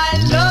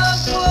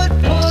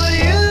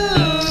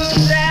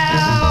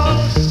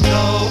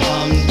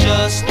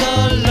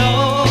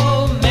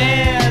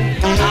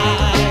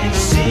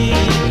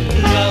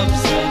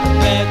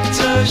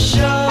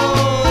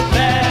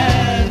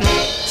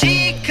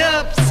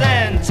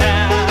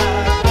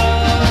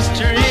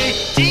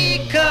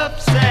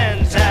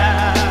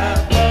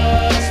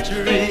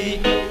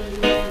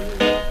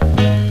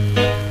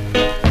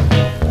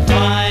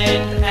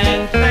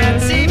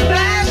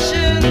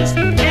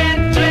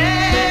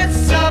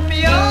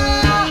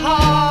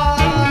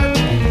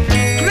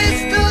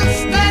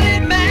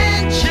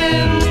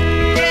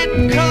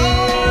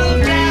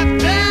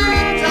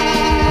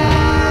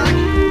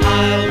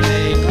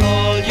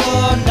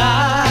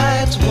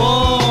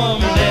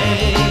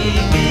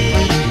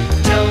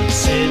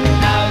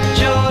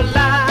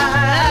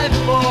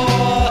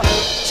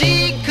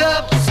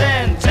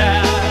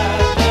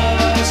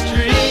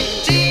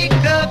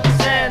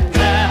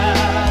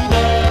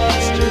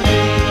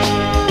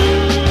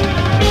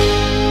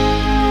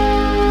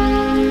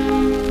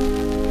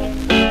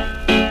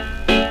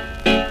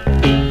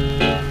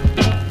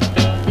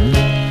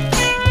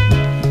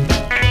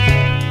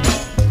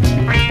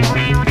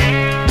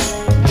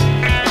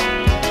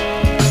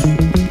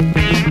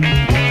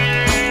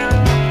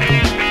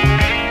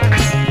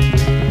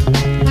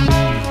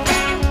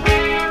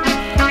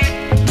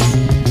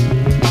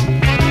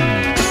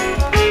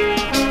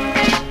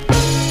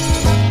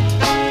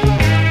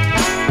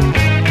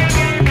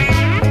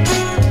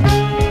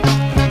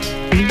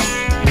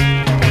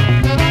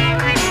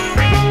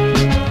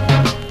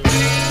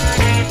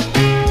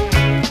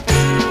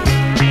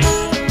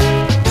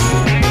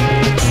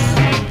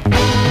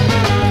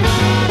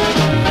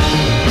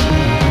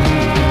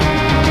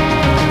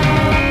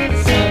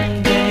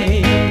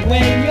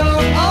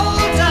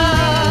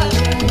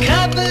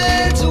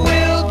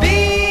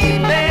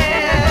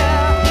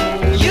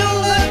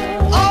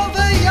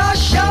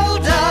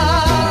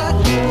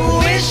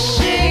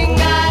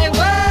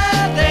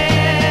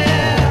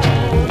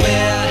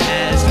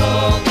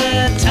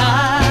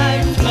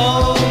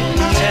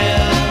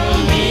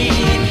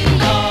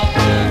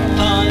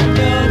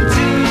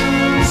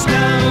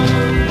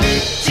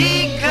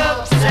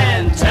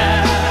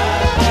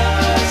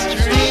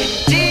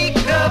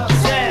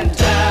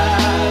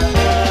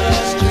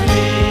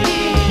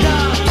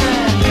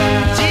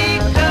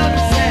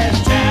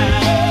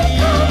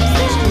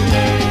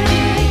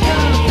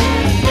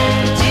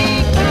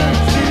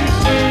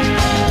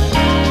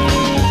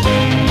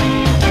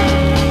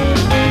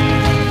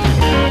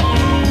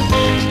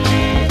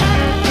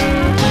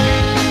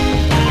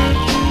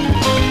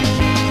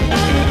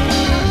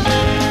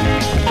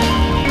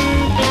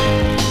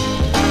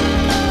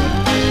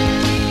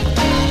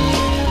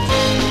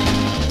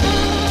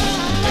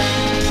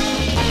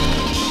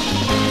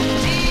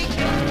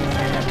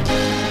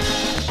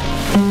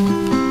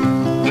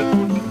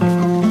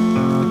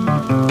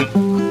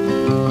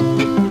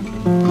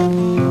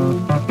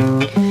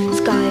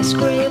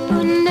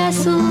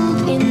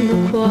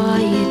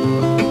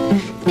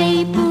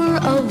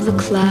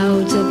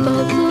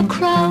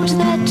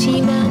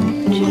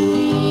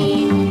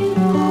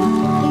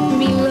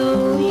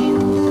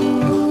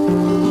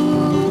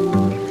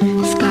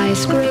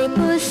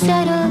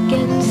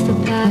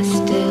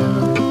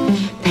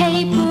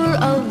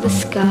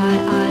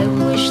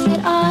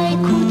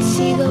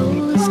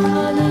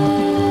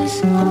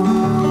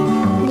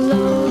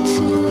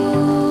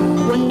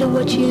 Wonder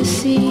what you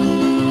see,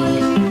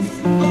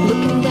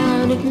 looking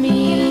down at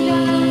me.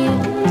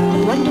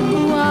 Wonder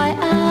who I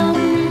am,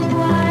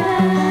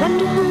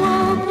 wonder who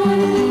I'll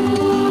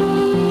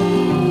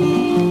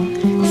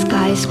be.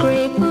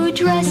 Skyscraper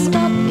dressed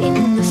up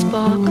in the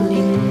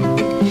sparkling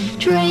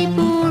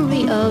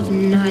drapery of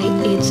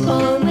night. It's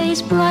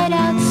always bright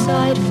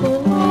outside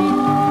for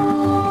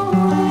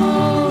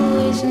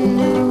always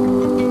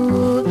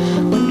new.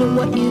 Wonder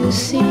what you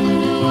see,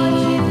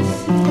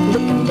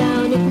 looking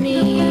down at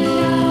me.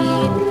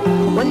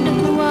 Wonder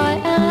who I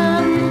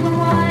am,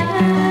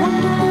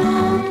 wonder who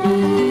I'll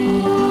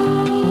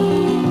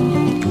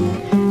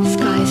be.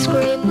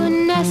 Skyscraper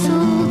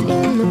nestled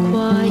in the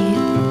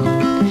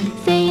quiet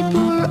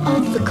vapor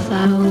of the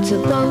clouds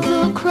above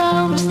the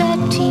crowds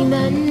that teem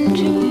and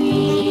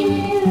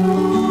dream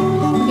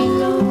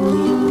below.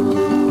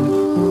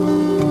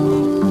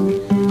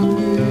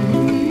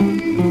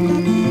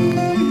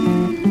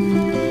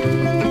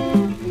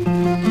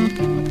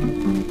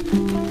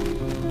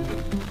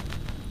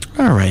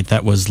 All right,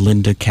 that was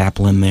Linda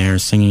Kaplan there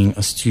singing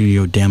a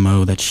studio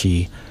demo that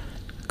she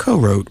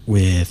co-wrote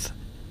with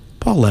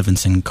Paul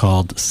Levinson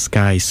called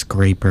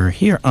Skyscraper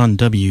here on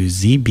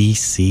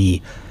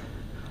WZBC.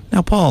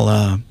 Now, Paul,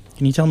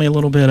 can you tell me a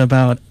little bit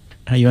about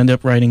how you end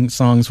up writing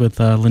songs with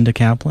Linda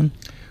Kaplan?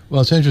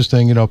 Well, it's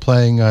interesting,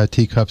 playing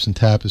Teacups and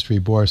Tapestry,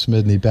 Boris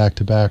Midney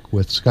back-to-back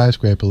with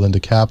Skyscraper, Linda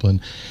Kaplan.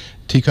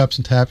 Teacups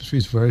and Tapestry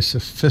is very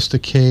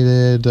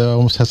sophisticated,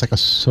 almost has like a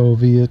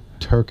Soviet,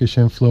 Turkish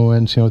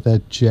influence, with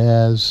that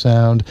jazz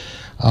sound.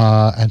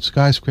 And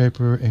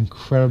Skyscraper,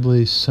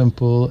 incredibly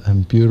simple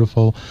and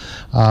beautiful.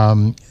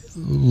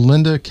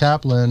 Linda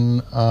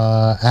Kaplan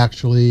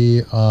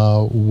actually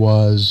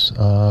was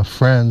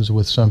friends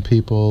with some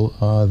people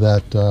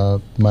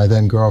that my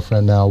then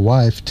girlfriend, now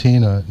wife,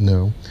 Tina,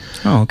 knew.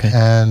 Oh, okay.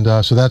 And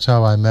so that's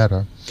how I met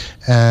her.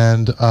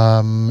 And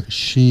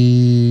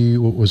she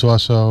was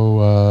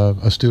also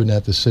a student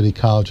at the City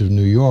College of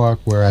New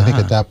York, where I think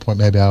at that point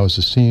maybe I was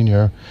a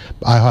senior.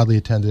 I hardly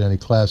attended any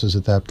classes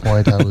at that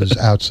point. I was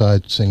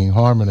outside singing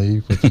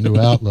harmony with the New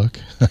Outlook.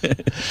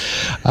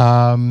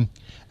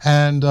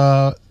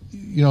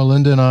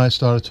 Linda and I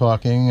started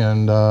talking,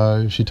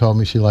 and she told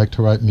me she liked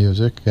to write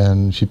music,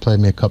 and she played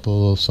me a couple of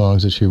little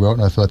songs that she wrote,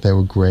 and I thought they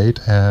were great.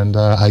 And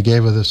I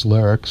gave her this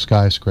lyric,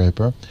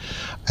 Skyscraper,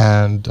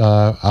 and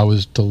I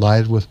was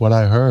delighted with what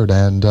I heard.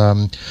 And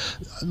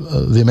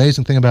the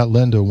amazing thing about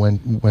Linda,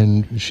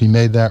 when she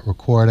made that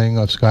recording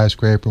of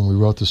Skyscraper, and we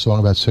wrote the song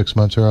about 6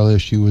 months earlier,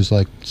 she was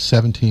like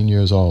 17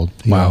 years old.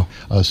 Wow.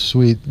 A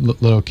sweet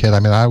little kid. I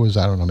mean, I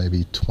don't know,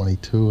 maybe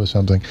 22 or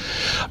something.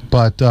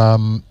 But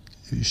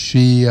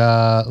she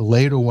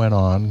later went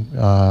on,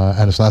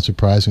 and it's not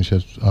surprising, she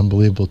has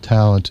unbelievable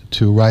talent,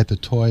 to write the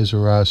Toys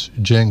R Us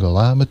jingle.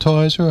 I'm a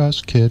Toys R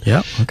Us kid.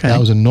 Yep, okay. That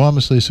was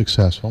enormously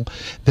successful.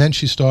 Then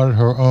she started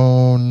her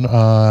own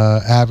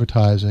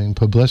advertising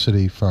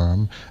publicity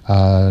firm,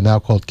 now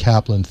called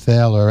Kaplan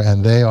Thaler,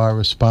 and they are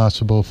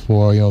responsible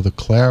for, the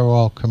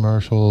Clairol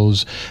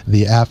commercials,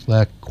 the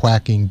Affleck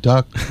quacking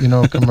duck,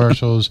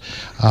 commercials.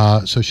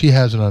 So she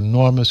has an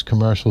enormous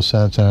commercial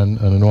sense and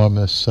an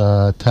enormous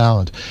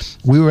talent.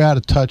 We were out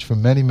of touch for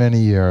many, many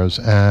years,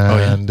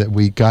 and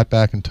we got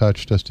back in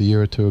touch just a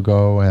year or two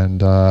ago,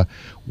 and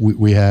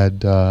we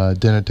had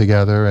dinner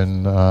together,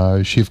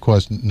 and she, of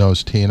course,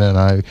 knows Tina,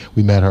 and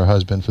we met her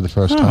husband for the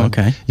first time.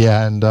 Okay.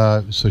 Yeah, and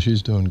so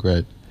she's doing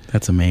great.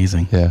 That's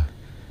amazing. Yeah.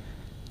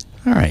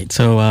 All right,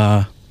 so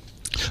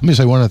let me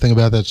say one other thing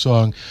about that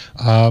song.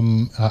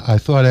 I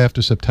thought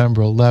after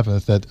September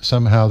 11th that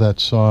somehow that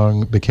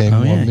song became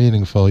more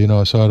meaningful,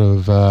 a sort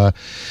of,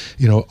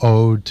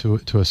 ode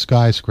to a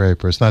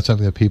skyscraper. It's not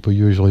something that people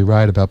usually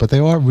write about, but they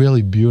are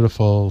really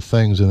beautiful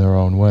things in their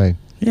own way.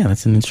 Yeah,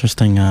 that's an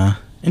interesting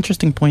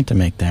point to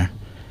make there.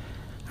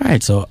 All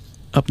right, so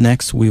up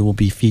next we will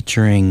be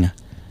featuring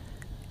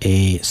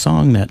a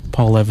song that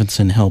Paul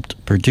Levinson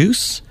helped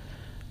produce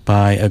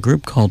by a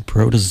group called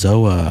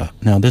Protozoa.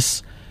 Now,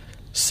 this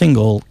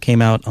single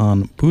came out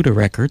on Buddha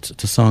Records.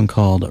 It's a song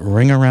called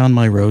Ring Around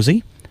My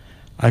Rosie.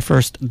 I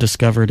first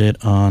discovered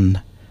it on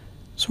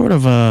sort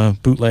of a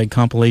bootleg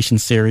compilation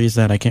series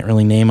that I can't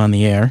really name on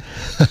the air.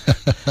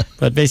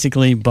 But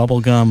basically,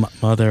 Bubblegum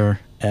Mother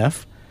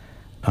F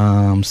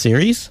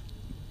series.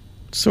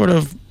 Sort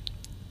of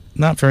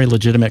not very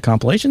legitimate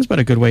compilations, but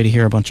a good way to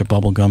hear a bunch of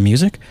bubblegum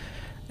music.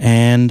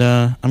 And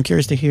I'm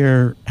curious to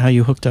hear how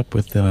you hooked up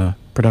with the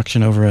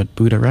production over at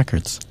Buddha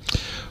Records.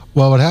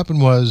 Well, what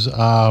happened was,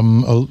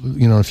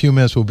 in a few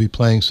minutes we'll be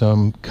playing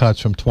some cuts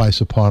from Twice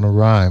Upon a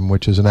Rhyme,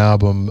 which is an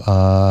album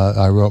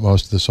I wrote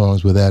most of the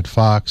songs with Ed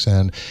Fox,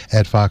 and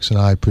Ed Fox and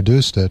I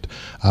produced it.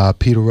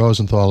 Peter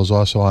Rosenthal is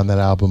also on that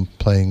album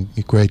playing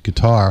great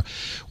guitar.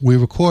 We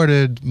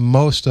recorded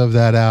most of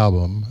that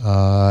album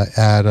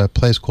at a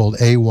place called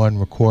A1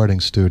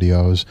 Recording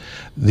Studios,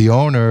 the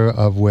owner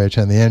of which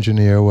and the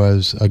engineer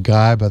was a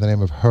guy by the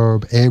name of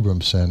Herb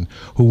Abramson,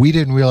 who we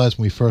didn't realize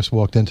when we first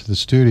walked into the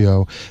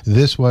studio.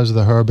 This was was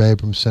the Herb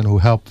Abramson who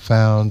helped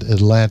found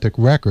Atlantic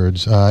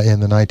Records in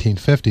the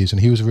 1950s,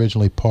 and he was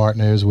originally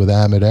partners with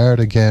Ahmet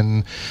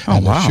Ertegun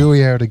and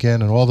Shuey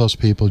Ertegun and all those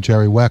people,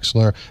 Jerry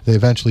Wexler. They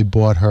eventually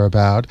bought Herb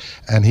out,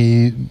 and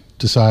he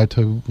decided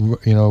to,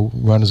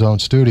 run his own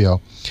studio.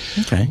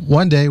 Okay.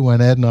 One day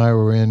when Ed and I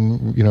were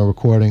in,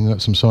 recording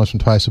some songs from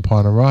Twice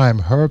Upon a Rhyme,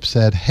 Herb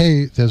said,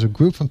 "Hey, there's a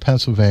group from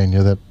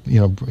Pennsylvania that,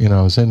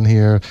 is in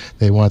here.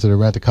 They wanted to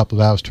rent a couple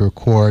of hours to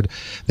record.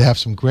 They have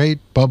some great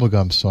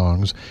bubblegum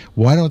songs.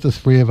 Why don't the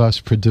three of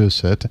us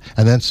produce it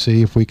and then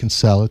see if we can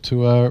sell it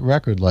to a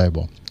record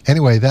label?"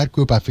 Anyway, that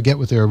group, I forget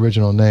what their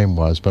original name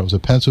was, but it was a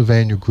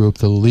Pennsylvania group.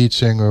 The lead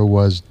singer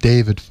was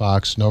David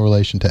Fox, no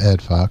relation to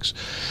Ed Fox.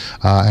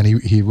 And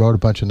he wrote a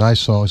bunch of nice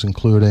songs,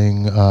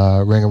 including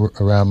Ring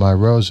Around My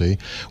Rosie.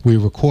 We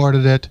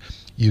recorded it.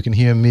 You can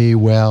hear me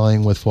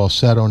wailing with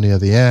falsetto near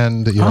the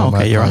end. You're on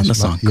the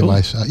song. Cool.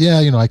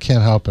 I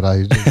can't help it.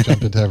 I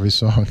jump into every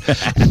song.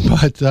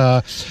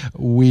 But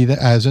we,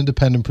 as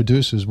independent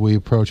producers, we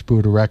approached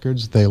Buddha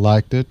Records. They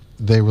liked it.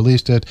 They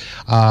released it.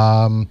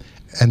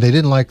 And they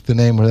didn't like the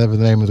name, whatever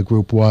the name of the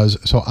group was.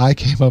 So I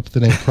came up with the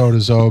name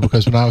Protozoa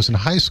because when I was in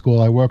high school,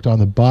 I worked on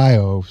the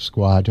bio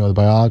squad, the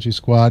biology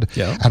squad,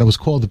 and it was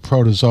called the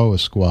Protozoa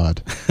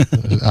Squad.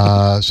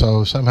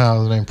 So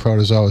somehow the name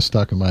Protozoa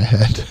stuck in my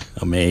head.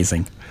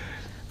 Amazing.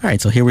 All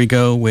right, so here we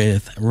go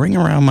with Ring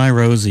Around My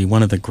Rosie,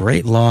 one of the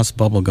great lost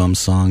bubblegum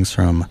songs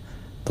from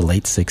the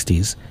late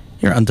 60s,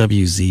 here on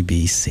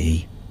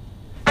WZBC.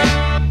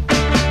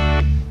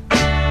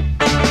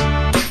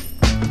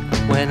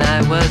 When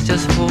I was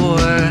just 4,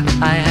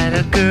 I had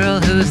a girl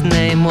whose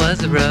name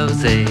was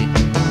Rosie.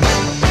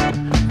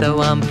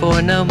 Though I'm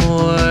 4 no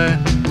more,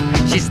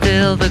 she's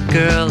still the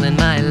girl in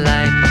my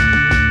life.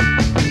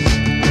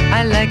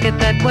 I like it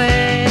that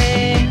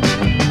way,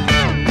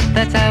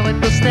 that's how it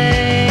will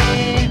stay.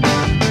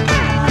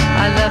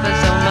 I love her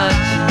so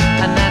much,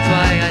 and that's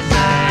why I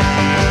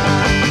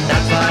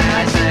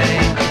say,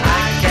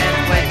 I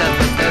can't wait to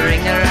put the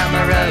ring around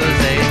my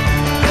Rosie.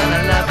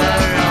 Gonna love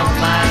her all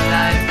my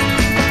life.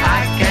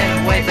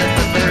 Wait to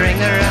put the ring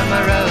around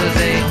my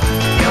Rosie.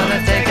 Gonna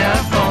take her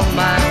for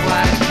my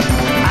wife.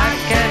 I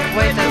can't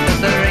wait to put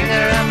the ring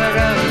around my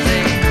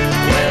Rosie.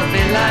 We'll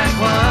be like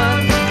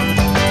one.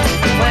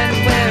 When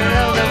we're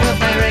older, we'll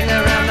play ring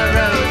around the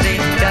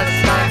Rosie, just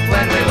like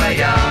when we were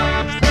young.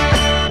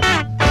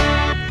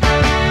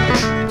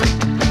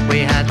 We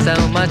had so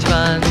much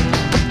fun.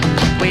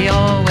 We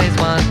always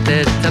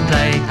wanted to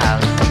play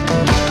house,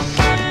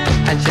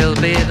 and she'll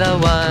be the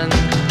one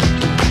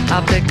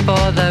I'll pick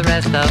for the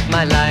rest of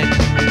my life.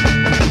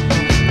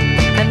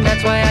 And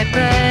that's why I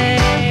pray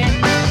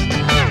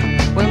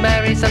we'll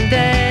marry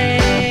someday.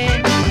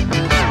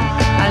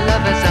 I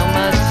love her so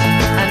much,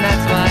 and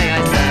that's why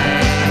I say,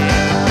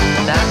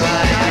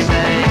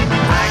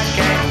 I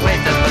can't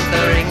wait to put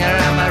the ring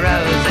around my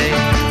Rosie.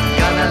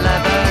 Gonna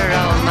love her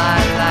all my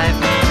life.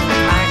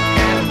 I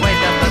can't wait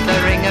to put the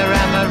ring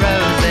around my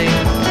Rosie.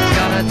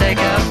 Gonna take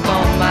her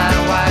for my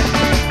wife.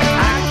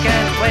 I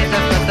can't wait to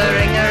put the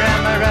ring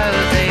around my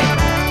Rosie.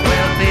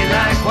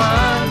 Like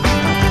one.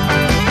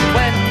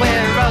 When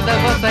we're older,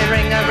 we'll play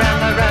ring around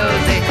the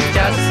Rosie,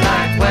 just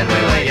like when we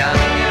were young.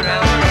 Ring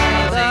around the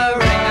Rosie,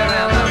 ring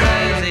around the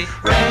Rosie,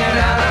 ring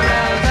around the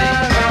Rosie,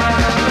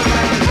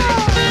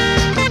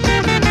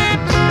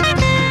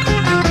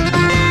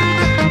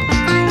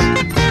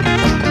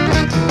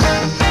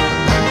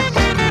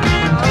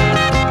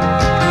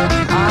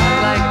 I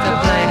like to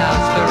play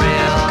house for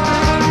real,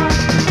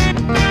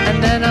 and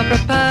then I'll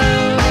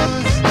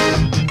propose,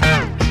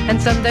 and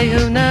someday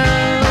who knows,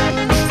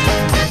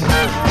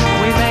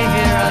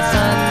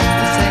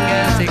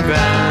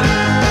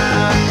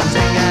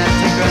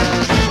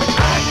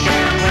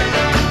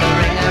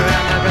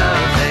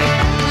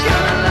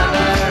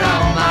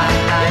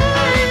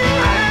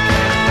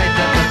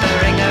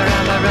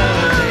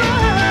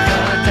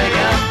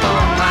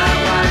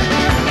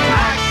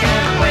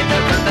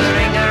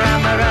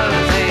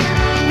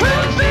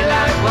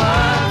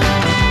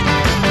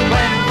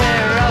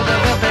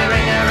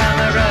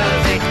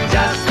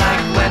 just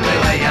like when we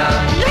were young.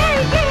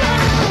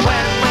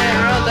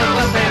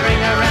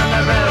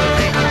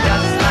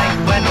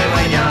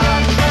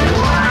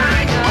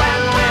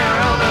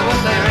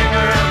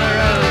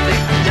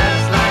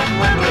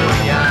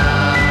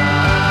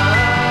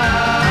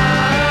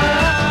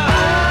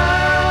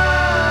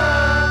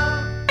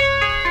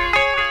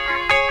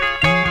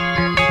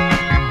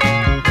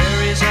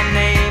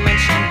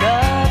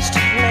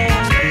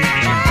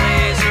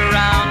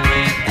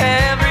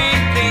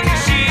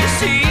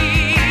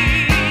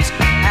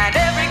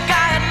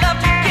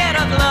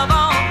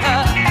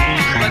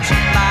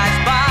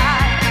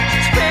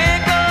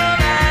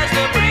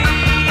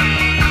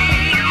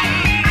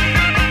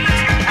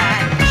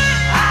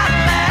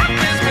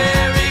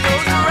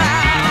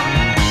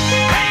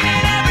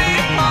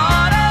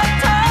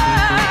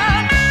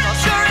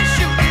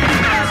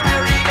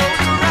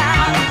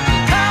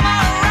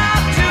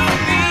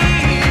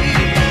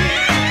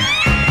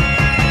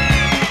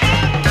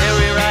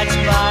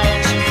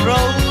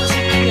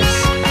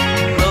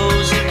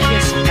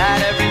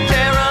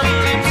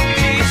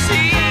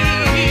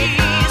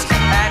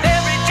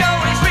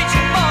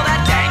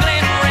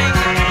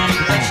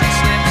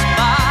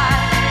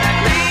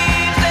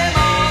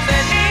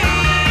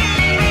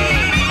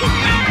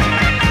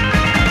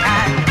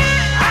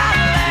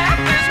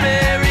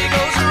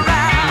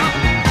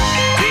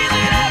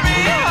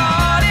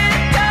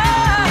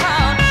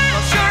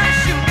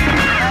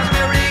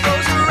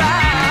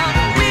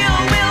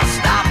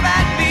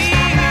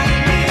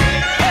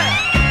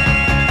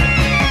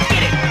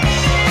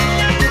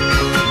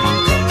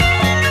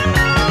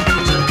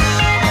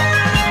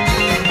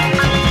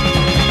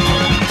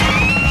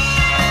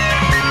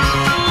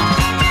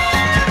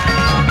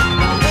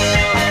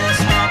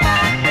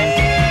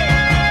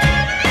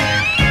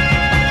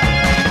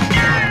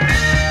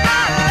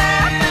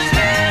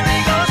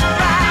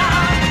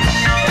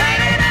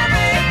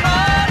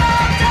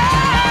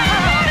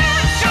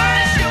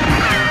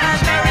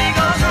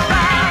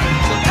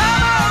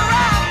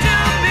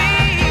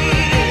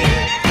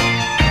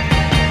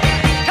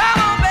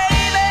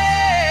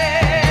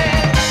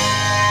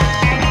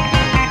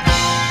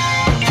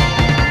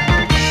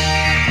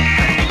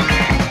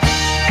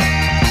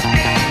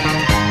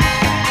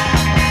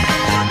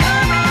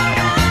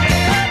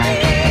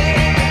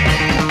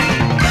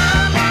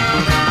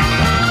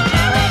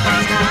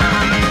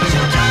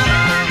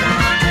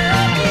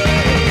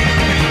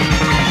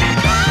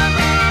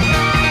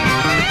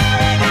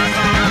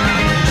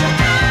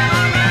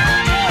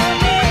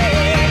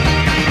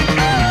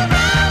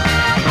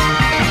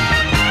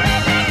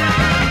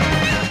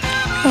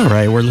 All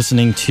right, we're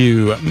listening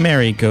to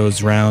Mary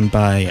Goes Round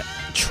by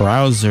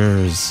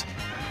Trousers,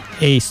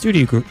 a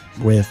studio group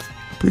with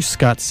Bruce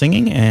Scott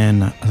singing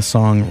and a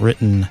song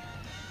written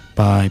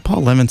by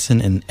Paul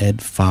Levinson and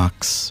Ed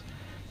Fox.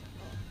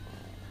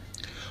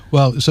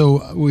 Well,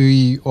 so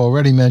we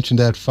already mentioned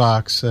Ed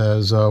Fox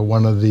as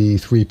one of the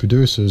three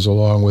producers,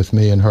 along with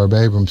me and Herb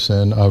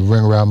Abramson, of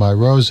Ring Around My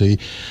Rosie.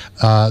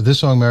 This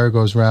song, Mary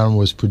Goes Round,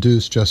 was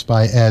produced just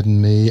by Ed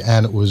and me,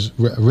 and it was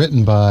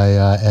written by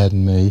Ed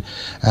and me.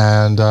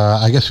 And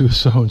I guess we were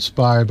so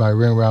inspired by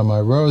Ring Around My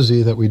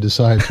Rosie that we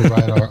decided to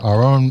write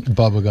our own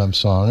bubblegum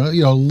song,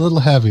 you know, a little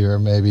heavier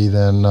maybe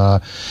than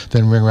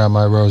Ring Around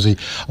My Rosie.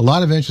 A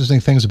lot of interesting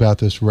things about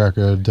this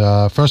record.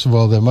 First of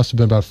all, there must have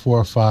been about 4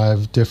 or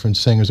 5 different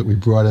singers that we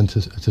brought in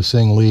to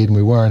sing lead, and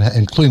we weren't,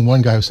 including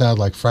one guy who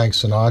sounded like Frank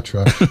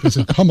Sinatra. He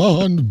said, "Come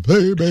on,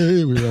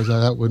 baby." We realized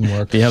that wouldn't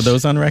work. Do you have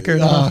those on record?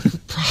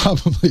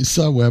 Probably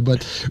somewhere,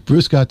 but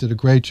Bruce Scott did a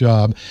great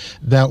job.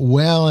 That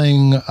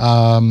wailing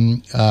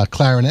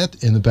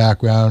clarinet in the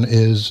background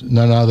is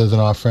none other than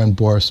our friend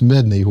Boris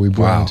Midney, who we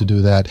brought in to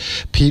do that.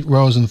 Pete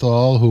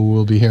Rosenthal, who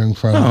we'll be hearing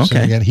from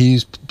soon again,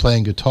 he's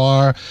playing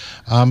guitar.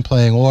 I'm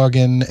playing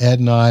organ. Ed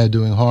and I are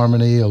doing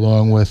harmony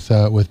along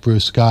with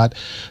Bruce Scott.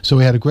 So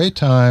we had a great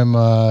time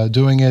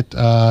doing it.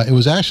 It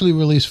was actually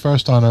released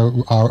first on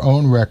our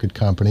own record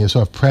company, a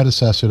sort of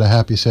predecessor to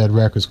Happy Sad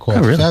Records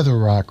called Feather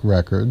Rock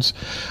Records.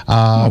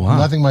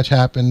 Nothing much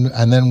happened,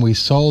 and then we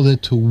sold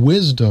it to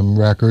Wisdom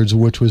Records,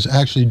 which was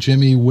actually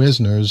Jimmy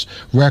Wisner's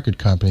record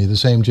company, the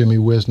same Jimmy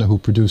Wisner who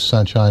produced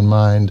Sunshine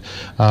Mind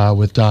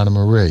with Donna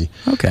Marie.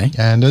 Okay.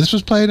 And this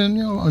was played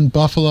in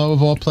Buffalo,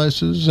 of all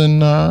places,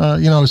 and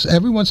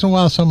every once in a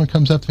while someone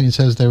comes up to me and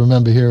says they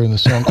remember hearing the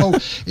song.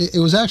 It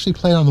was actually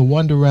played on the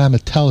Wonderama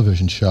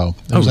television show.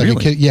 It was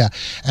really? Yeah,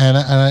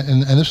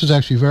 and this was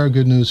actually very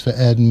good news for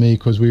Ed and me,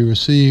 because we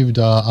received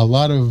a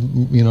lot of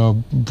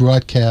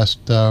broadcast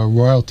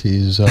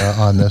royalties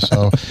on this,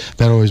 so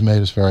that always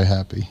made us very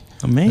happy.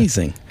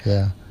 Amazing.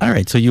 Yeah. All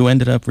right, so you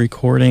ended up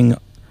recording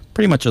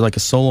pretty much like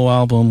a solo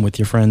album with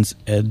your friends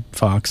Ed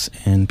Fox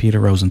and Peter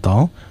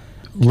Rosenthal.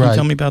 Can you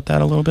tell me about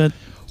that a little bit?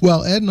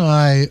 Well, Ed and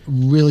I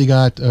really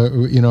got,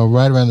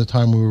 right around the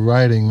time we were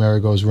writing Mary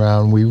Goes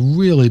Round, we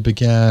really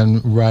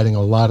began writing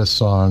a lot of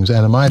songs,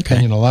 and in my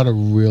opinion, a lot of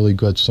really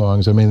good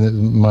songs. I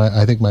mean,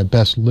 I think my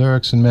best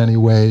lyrics in many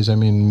ways. I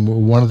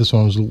mean, one of the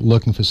songs,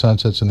 Looking for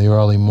Sunsets in the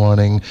Early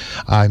Morning,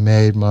 I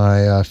made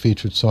my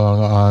featured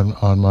song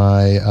on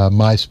my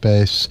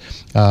MySpace,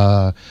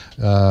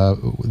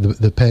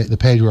 the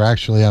page where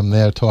actually I'm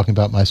there talking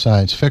about my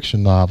science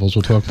fiction novels.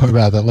 We'll talk more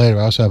about that later.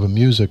 I also have a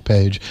music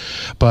page,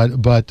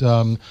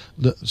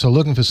 so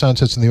Looking for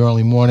Sunsets in the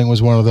Early Morning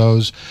was one of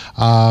those.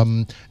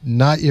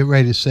 Not Yet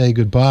Ready to Say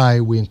Goodbye,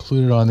 we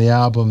included on the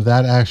album.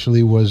 That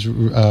actually was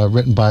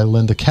written by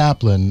Linda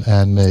Kaplan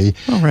and me.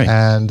 Oh, right.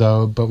 And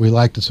but we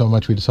liked it so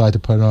much we decided to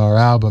put it on our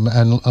album.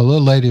 And a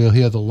little later you'll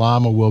hear The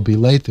Llama Will Be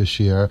Late this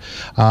year.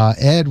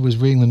 Ed was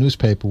reading the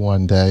newspaper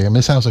one day. I mean,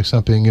 it sounds like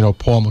something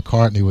Paul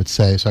McCartney would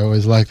say, so I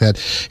always like that.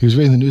 He was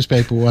reading the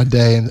newspaper one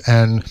day,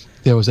 and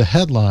there was a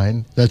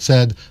headline that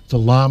said, "The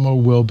llama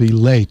will be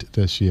late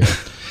this year."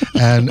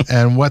 and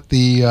what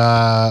the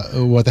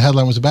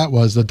headline was about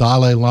was the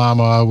Dalai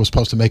Lama was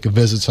supposed to make a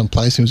visit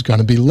someplace. He was going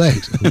to be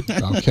late.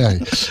 Okay.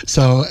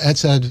 So Ed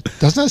said,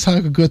 "Doesn't that sound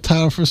like a good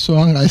title for a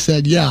song?" And I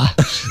said, "Yeah."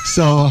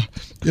 So,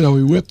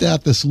 we whipped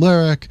out this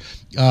lyric.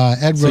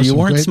 Ed so wrote you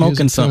weren't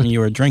smoking something,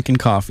 you were drinking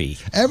coffee.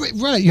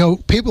 Right.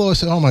 People always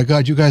say, "Oh my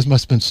God, you guys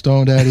must have been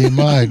stoned out of your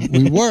mind."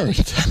 We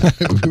weren't.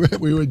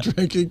 we were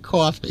drinking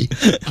coffee.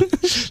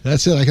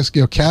 That's it. I guess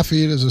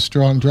caffeine is a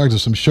strong drug.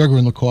 There's some sugar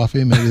in the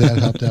coffee. Maybe that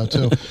helped out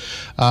too.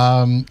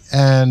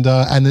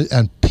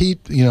 And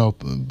Pete,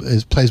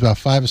 plays about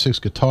 5 or 6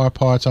 guitar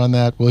parts on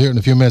that. We'll hear it in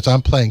a few minutes.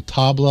 I'm playing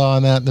tabla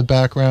on that in the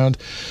background.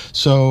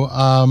 So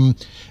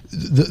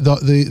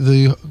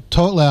the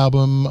total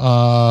album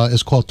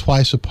is called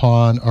Twice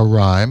Upon a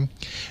Rhyme,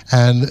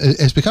 and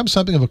it's become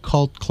something of a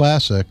cult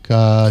classic.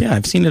 Yeah,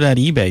 I've seen it at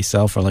eBay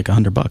sell for like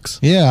 $100.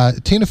 Yeah,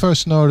 Tina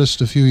first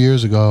noticed a few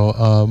years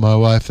ago, my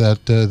wife,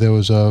 that there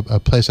was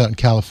a place out in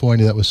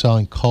California that was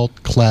selling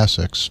cult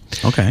classics.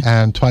 Okay.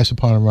 And Twice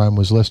Upon a Rhyme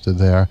was listed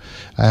there.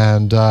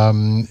 And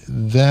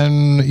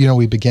then,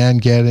 we began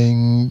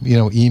getting,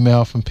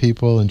 email from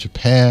people in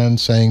Japan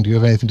saying, "Do you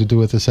have anything to do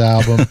with this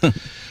album?"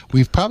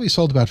 We've probably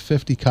sold about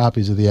 50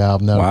 copies of the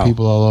album now to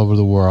people all over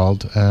the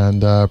world,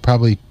 and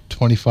probably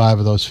 25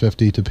 of those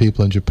 50 to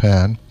people in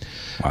Japan.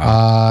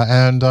 Wow.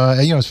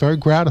 It's very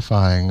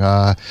gratifying.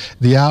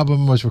 The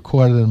album was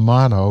recorded in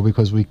mono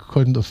because we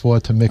couldn't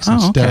afford to mix in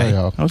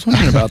stereo. I was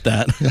wondering about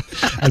that.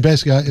 I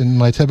basically, in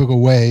my typical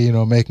way,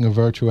 making a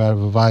virtue out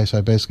of a vice, I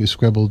basically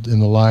scribbled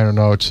in the liner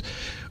notes,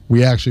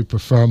 "We actually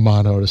prefer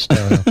mono to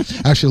stereo."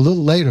 Actually, a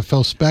little later,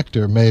 Phil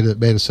Spector made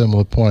a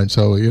similar point,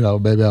 so,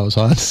 maybe I was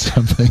on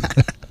something.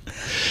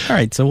 All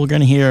right, so we're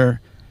going to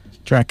hear a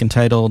track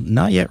entitled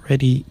Not Yet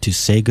Ready to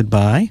Say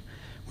Goodbye,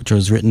 which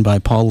was written by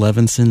Paul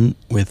Levinson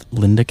with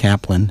Linda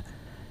Kaplan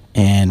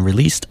and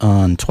released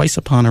on Twice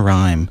Upon a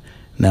Rhyme,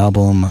 an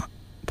album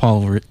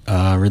Paul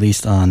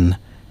released on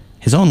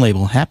his own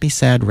label, Happy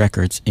Sad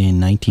Records,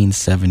 in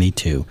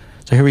 1972.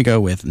 So here we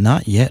go with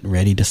Not Yet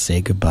Ready to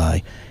Say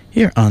Goodbye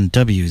here on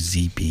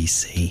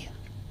WZBC.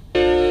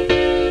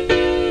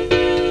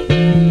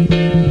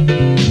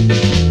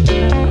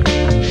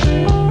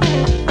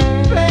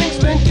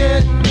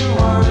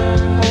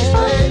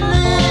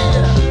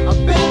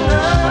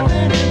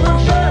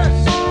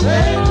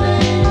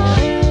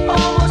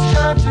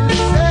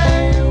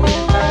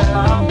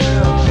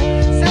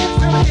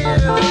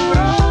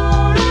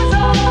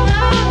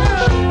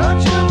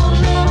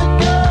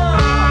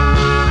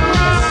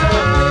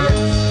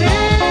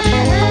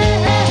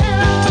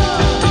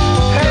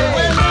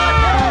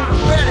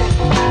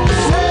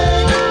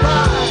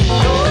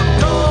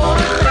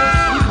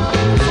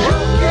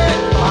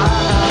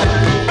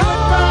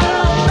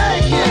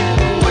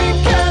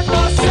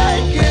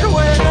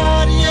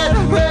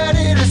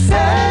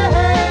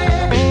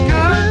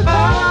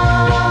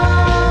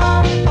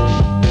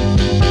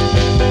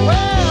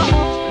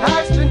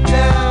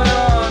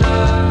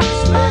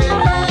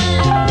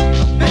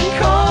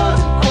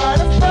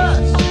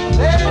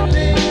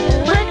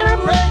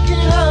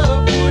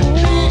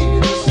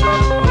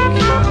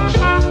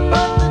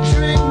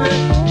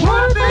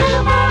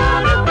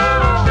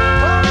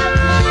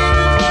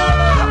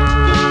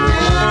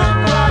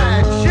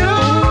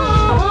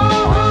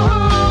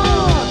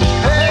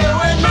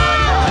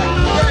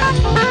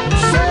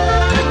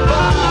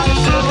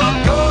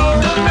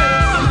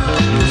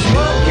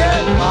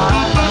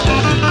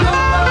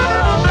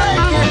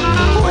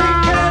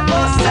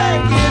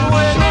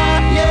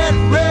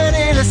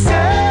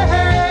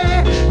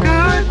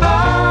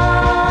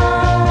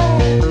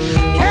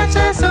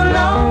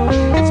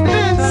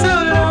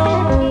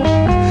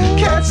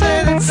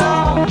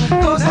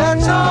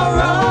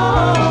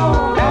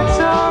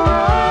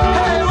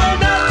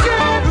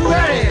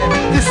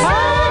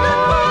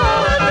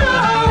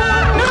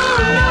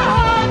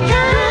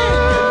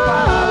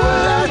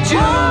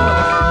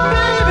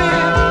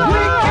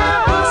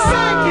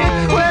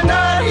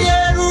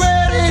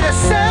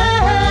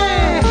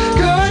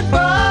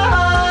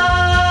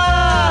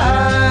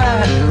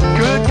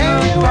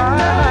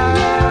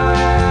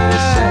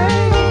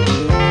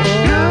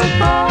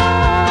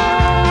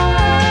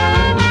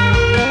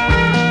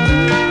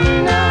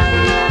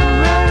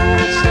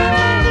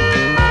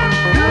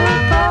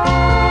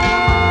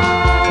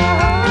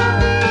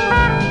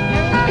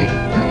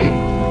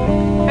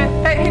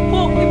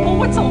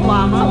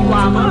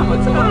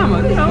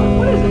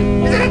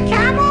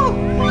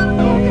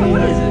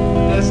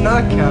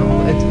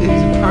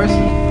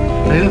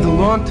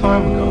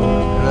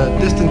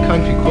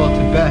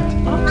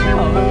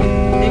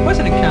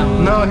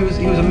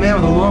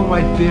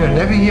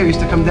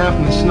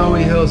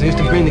 He used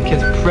to bring the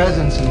kids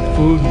presents and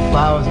food and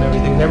flowers and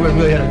everything, and everyone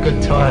really had a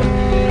good time.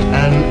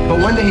 But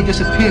one day he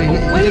disappeared.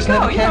 He just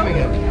never came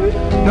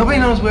again. Nobody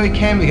knows where he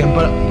came again,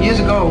 but years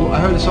ago I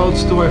heard this old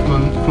story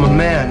from a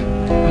man.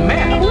 A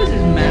man? Who is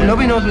this man?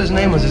 Nobody knows what his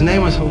name was. His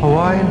name was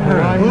Hawaiian Her.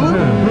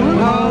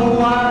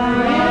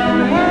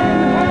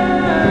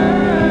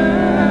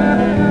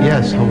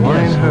 Yes,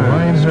 Hawaiian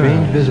Her.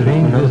 Strange visitor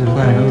from another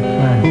planet.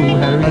 Who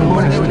had a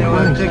morning when they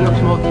were digging up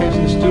some old tapes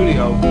in the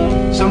studio.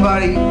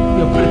 Somebody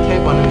put a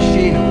tape on the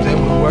machine and was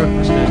able to work,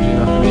 strangely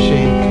enough, the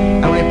machine.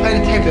 And when they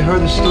played the tape, they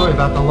heard the story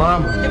about the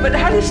llama. Yeah, but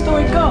how did the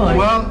story go?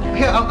 Well,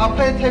 here, I'll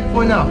play the tape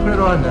for you now. Put it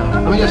on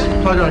now. Let me just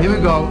plug it on. Here we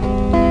go.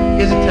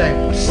 Here's the tape.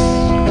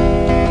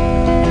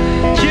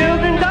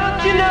 Children,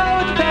 don't you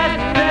know it's past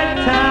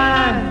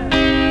bedtime?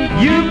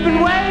 You've been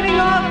waiting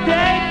all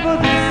day for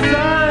the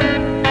sun.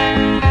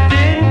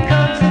 Didn't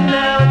come till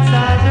now, it's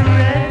either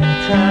red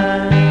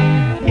time.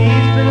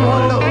 He's been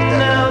holding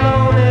down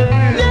on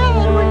every road.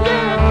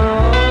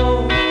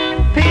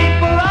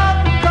 People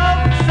often talk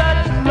for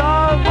such a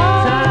long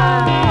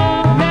time.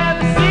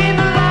 Never seen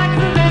the likes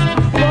of this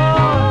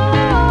before.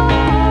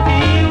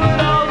 He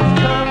would always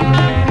come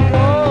and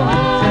go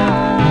all the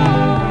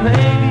time.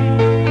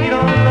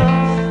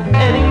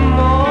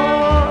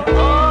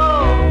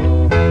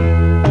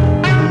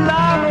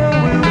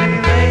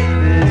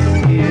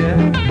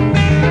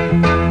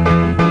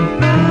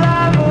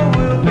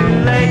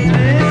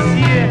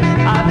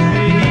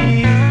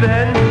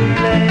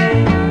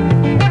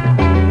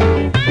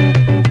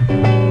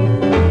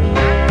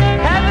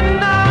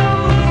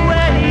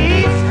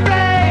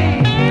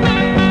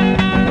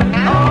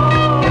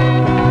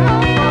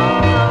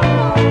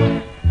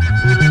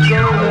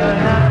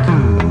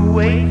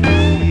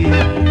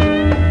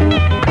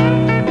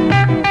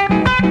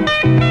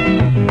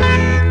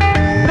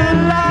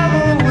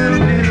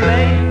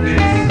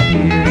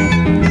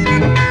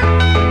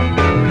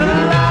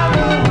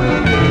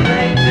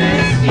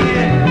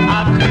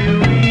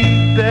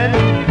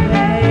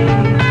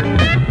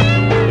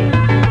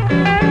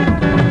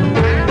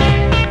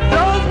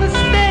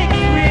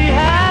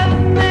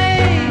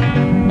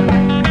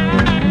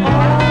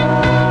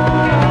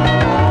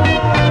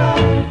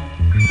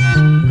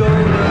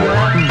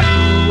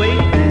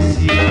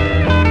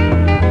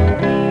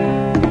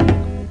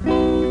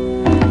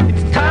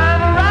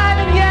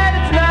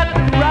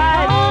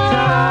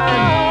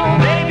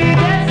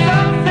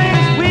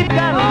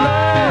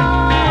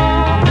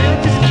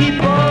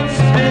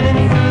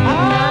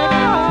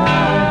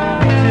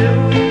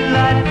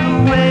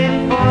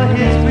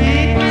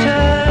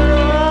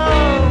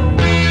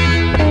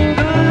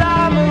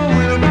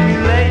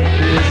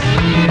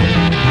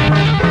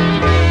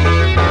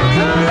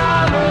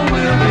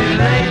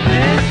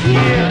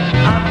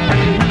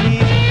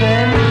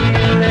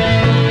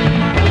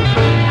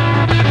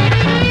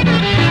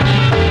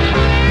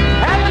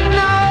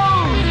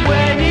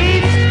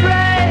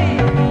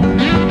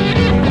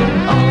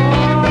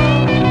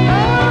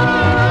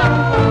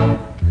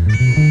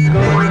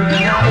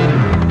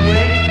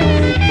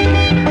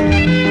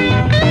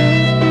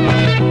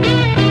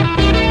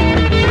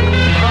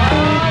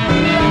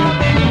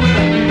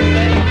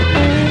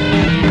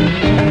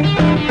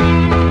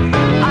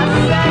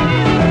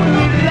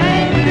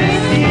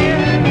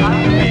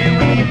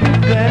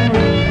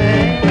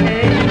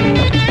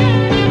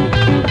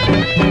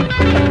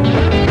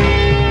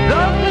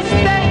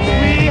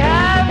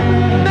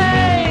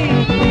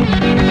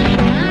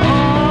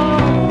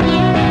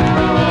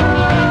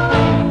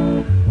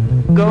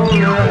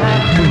 gonna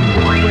have to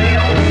wait.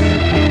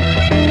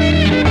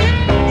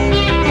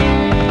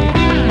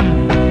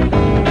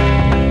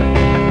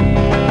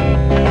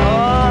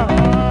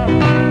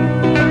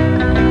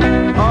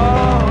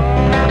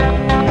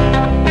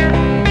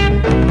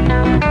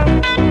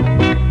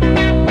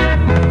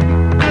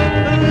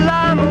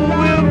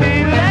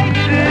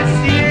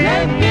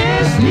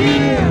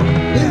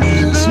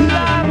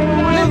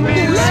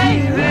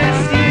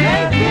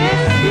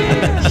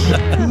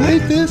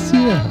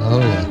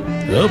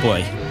 Oh boy.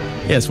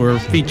 Yes, we're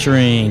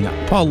featuring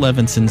Paul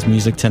Levinson's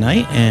music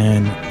tonight,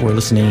 and we're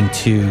listening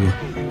to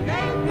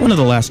one of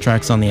the last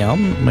tracks on the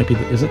album.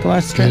 Is it the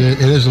last track? It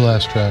is the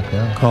last track,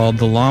 yeah. Called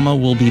The Llama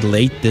Will Be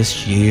Late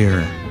This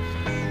Year.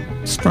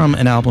 It's from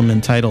an album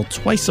entitled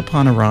Twice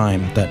Upon a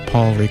Rhyme that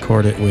Paul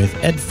recorded with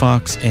Ed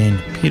Fox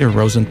and Peter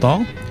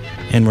Rosenthal,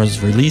 and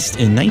was released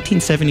in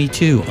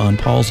 1972 on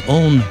Paul's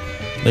own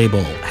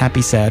label,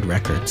 Happy Sad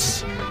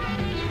Records.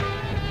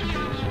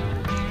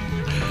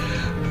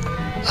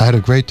 I had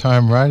a great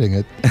time writing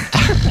it.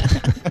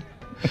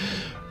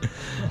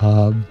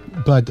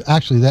 But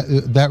actually,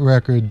 that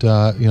record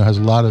has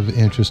a lot of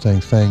interesting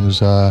things.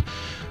 The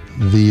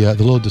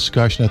little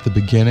discussion at the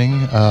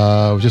beginning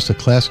was just a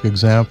classic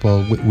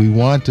example. We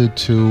wanted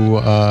to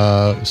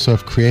sort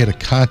of create a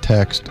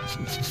context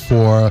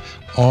for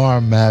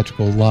our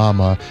magical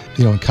llama,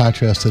 in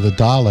contrast to the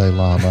Dalai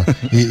Lama,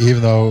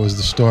 even though it was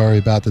the story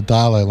about the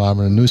Dalai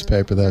Lama in a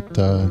newspaper that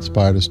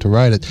inspired us to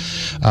write it.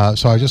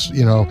 So I just,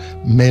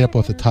 made up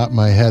off the top of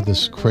my head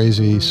this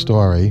crazy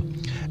story.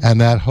 And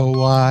that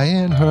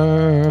Hawaiian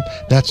herb,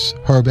 that's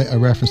a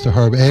reference to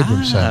Herb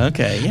Abramson.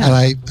 Okay, yeah. And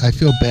I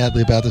feel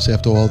badly about this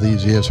after all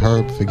these years.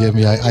 Herb, forgive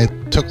me. I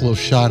took a little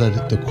shot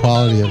at the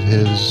quality of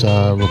his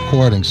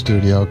recording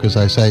studio, because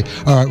I say,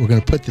 all right, we're going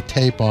to put the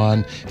tape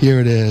on. Here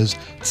it is.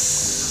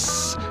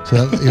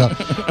 So,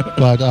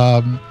 but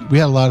we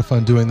had a lot of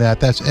fun doing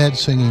that. That's Ed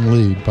singing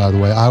lead, by the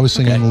way. I was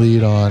singing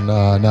lead on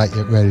Not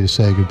Yet Ready to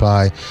Say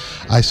Goodbye.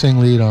 I sing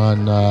lead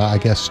on, I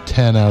guess,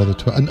 9 out of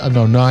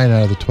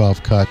the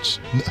 12 cuts.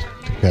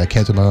 Okay, I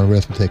can't do my own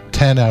arithmetic.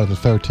 10 out of the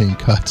 13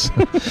 cuts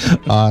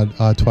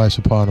on Twice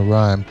Upon a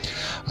Rhyme.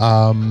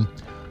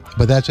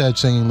 But that's Ed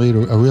singing lead,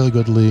 a really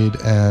good lead,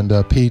 and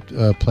Pete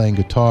playing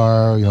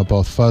guitar,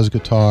 both fuzz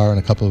guitar and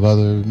a couple of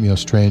other,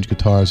 strange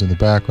guitars in the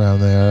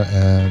background there.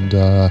 And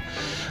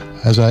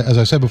as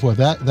I said before,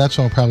 that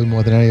song probably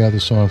more than any other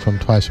song from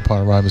Twice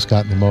Upon a Rhyme has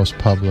gotten the most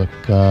public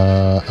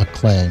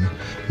acclaim.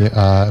 In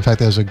fact,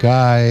 there's a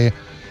guy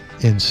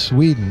in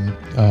Sweden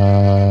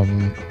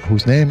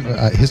whose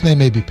his name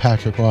may be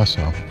Patrick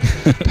also,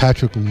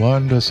 Patrick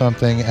Lund or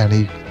something, and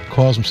he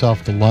calls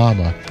himself the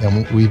Llama,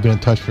 and we've been in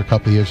touch for a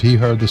couple of years. He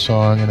heard the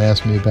song and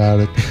asked me about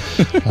it,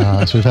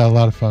 so we've had a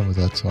lot of fun with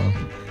that song.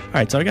 All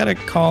right, so I got a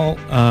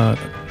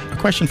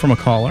question from a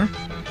caller.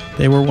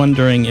 They were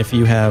wondering if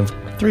you have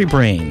 3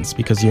 brains,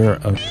 because you're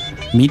a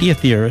media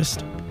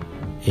theorist,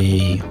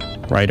 a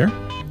writer,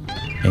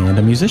 and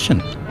a musician.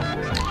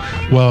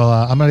 Well,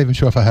 I'm not even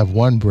sure if I have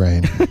 1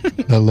 brain,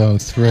 let alone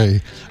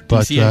 3.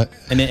 But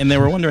and they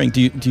were wondering,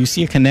 do you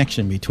see a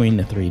connection between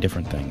the 3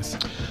 different things?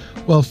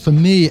 Well, for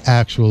me,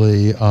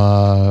 actually,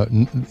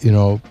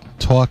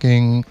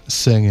 talking,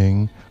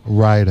 singing,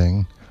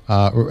 writing,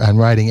 and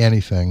writing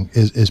anything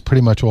is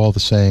pretty much all the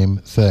same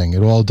thing.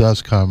 It all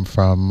does come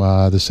from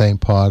the same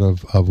part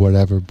of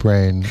whatever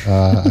brain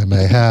I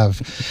may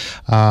have.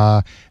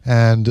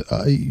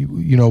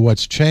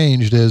 What's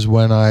changed is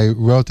when I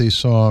wrote these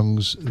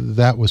songs,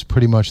 that was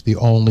pretty much the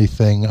only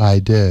thing I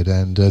did.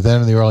 And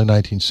then in the early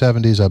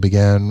 1970s, I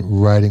began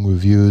writing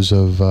reviews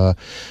of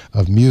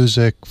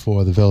music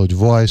for the Village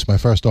Voice. My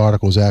first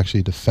article was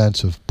actually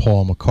defense of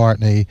Paul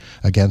McCartney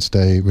against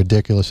a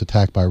ridiculous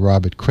attack by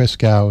Robert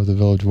Christgau of the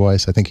Village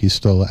Voice. I think he's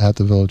still at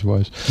the Village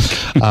Voice.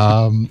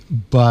 I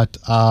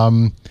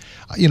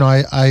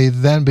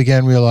then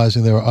began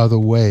realizing there were other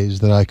ways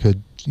that I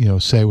could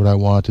say what I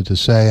wanted to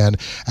say. And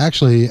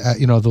actually,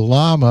 the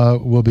Llama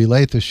will be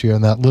late this year,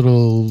 and that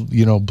little,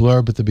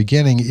 blurb at the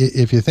beginning,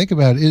 if you think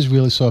about it, is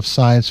really sort of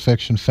science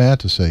fiction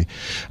fantasy.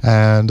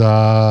 And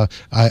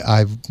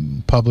I've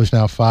published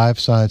now 5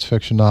 science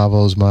fiction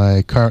novels.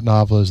 My current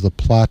novel is The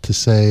Plot to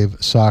Save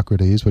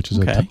Socrates, which is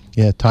a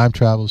time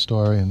travel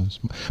story, and it's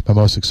my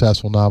most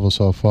successful novel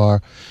so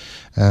far.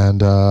 And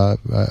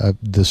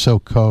The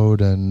Silk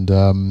Code and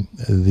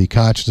The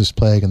Consciousness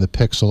Plague and The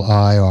Pixel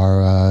Eye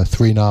are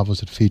 3 novels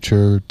that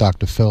feature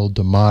Dr. Phil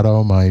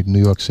D'Amato, my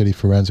New York City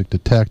forensic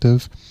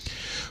detective,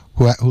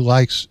 who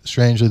likes,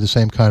 strangely, the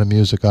same kind of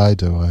music I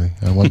do.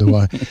 I wonder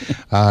why.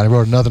 I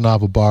wrote another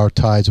novel, Borrowed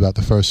Tides, about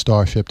the first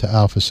starship to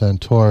Alpha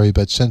Centauri,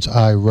 but since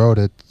I wrote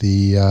it,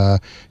 the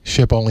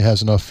ship only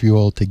has enough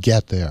fuel to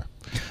get there.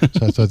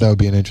 So I thought that would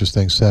be an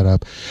interesting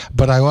setup.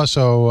 But I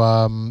also,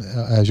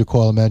 as your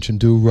caller mentioned,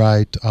 do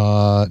write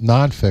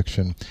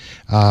nonfiction.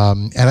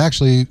 And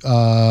actually,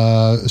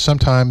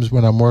 sometimes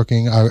when I'm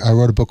working, I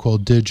wrote a book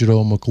called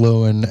Digital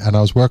McLuhan, and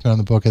I was working on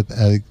the book at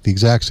the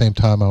exact same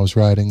time I was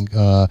writing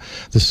The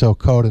Silk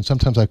Code, and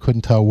sometimes I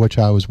couldn't tell which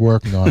I was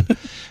working on.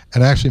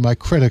 And actually, my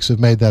critics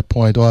have made that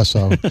point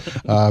also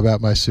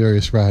about my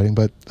serious writing,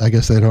 but I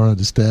guess they don't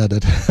understand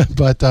it.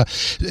 But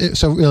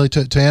so really,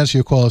 to answer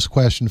your caller's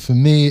question, for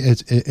me,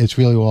 it's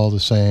really all the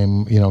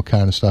same,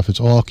 kind of stuff. It's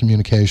all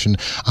communication.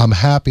 I'm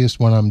happiest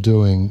when I'm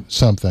doing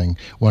something,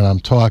 when I'm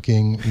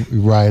talking,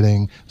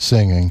 writing,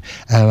 singing,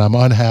 and I'm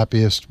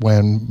unhappiest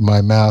when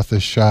my mouth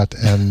is shut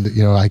and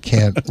I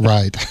can't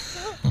write.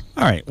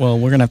 All right. Well,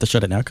 we're gonna have to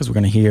shut it now because we're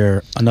gonna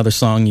hear another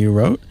song you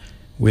wrote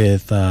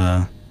with.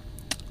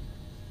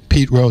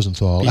 Pete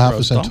Rosenthal,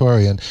 Alpha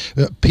Centauri. And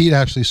Pete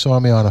actually saw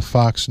me on a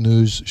Fox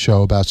News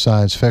show about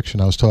science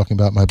fiction. I was talking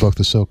about my book,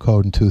 The Silk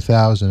Code, in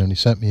 2000, and he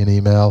sent me an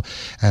email,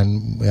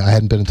 and I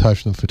hadn't been in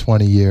touch with him for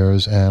 20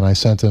 years, and I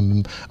sent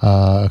him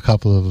a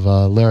couple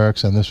of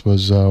lyrics, and this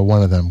was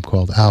one of them,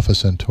 called Alpha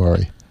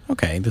Centauri.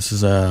 Okay, this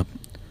is a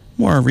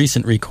more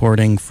recent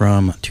recording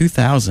from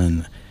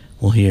 2000.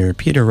 We'll hear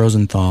Peter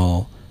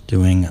Rosenthal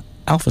doing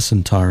Alpha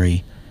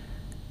Centauri,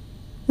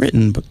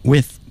 written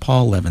with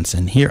Paul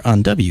Levinson here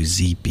on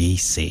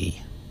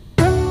WZBC.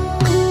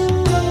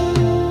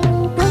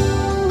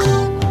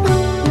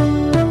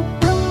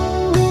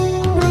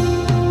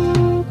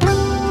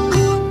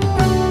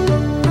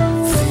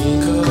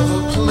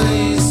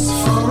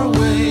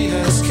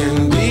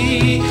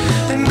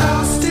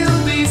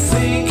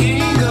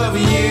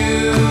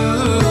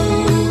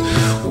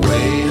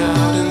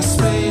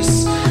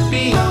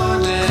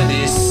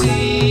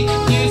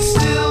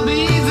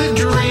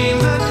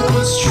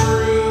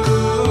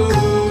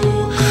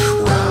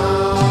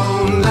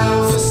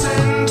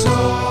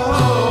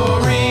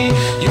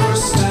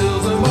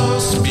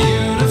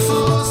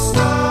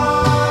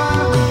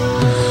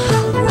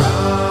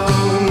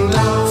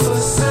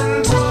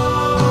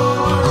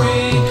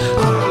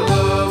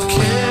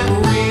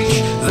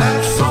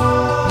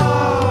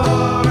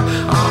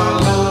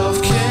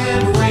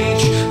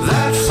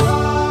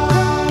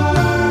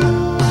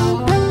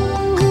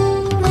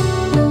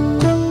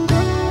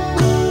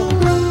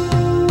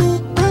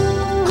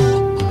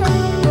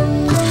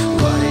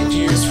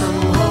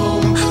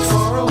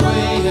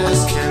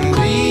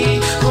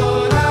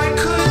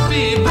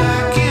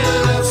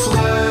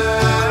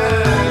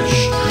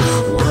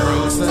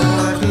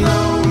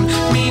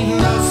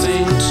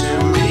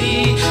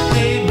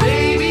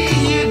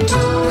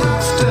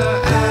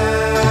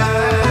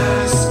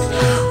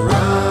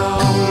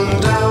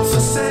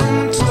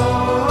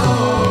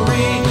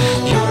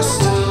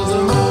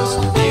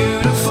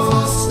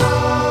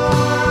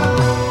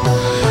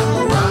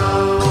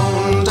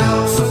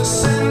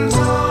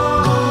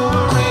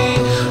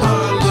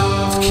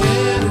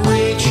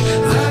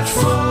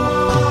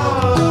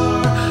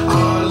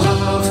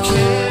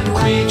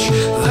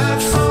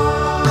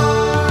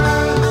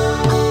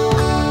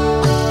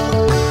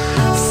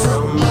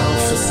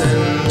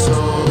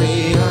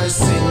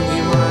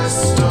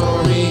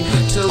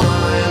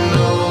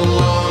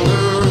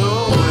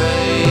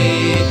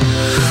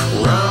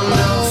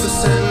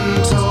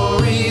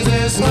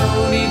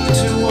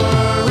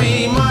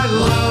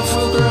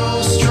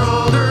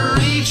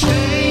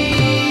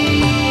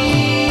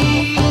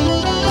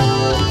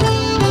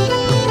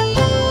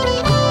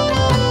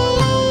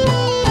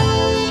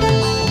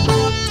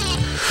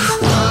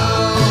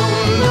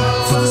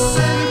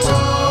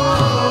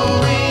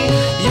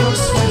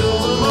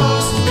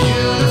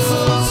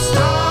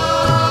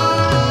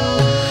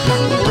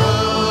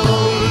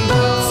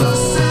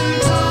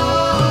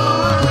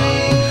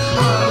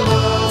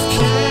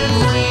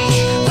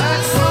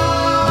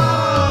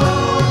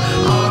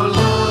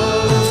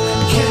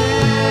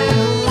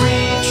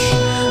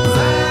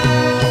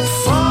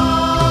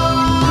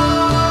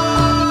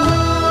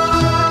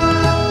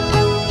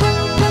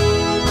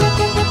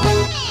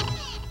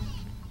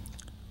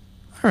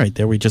 All right,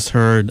 there we just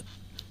heard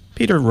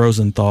Peter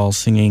Rosenthal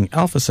singing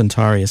Alpha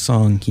Centauri, a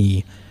song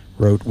he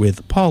wrote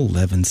with Paul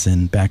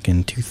Levinson back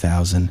in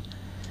 2000.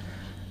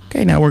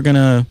 Okay, now we're going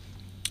to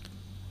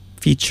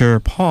feature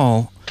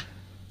Paul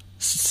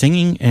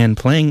singing and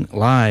playing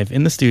live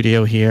in the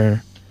studio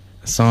here,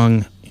 a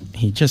song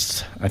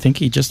I think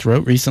he just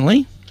wrote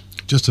recently.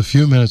 Just a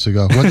few minutes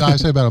ago. What did I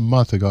say? About a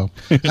month ago.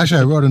 Actually,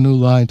 I wrote a new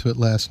line to it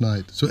last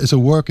night. So it's a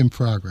work in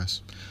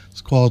progress.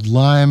 It's called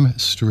Lime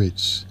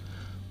Streets.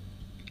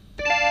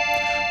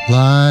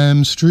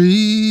 Lime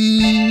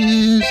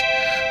streets,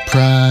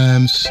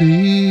 prime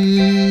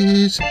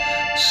seats,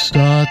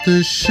 start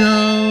the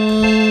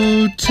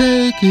show,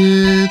 take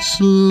it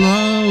slow,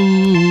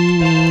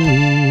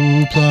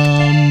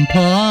 plum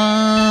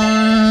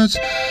parts,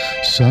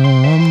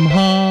 some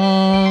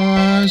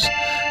hearts,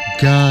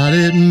 got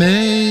it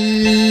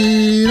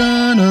made,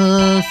 unafraid,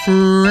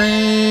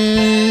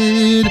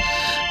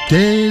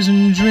 days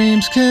and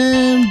dreams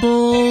can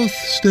both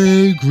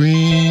stay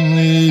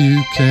greenly,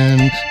 you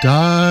can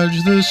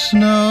dodge the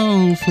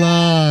snow,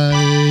 fly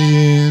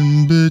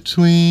in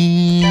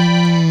between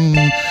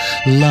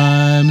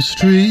lime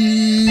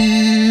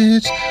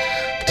streets.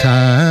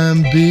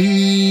 Time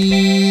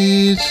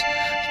beats,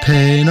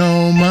 pay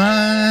no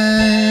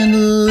mind,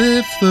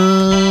 lift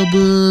the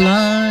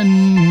blind.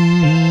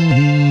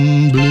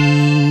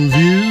 Blue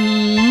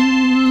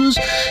views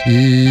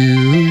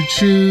you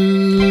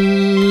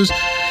choose,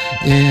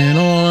 in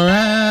or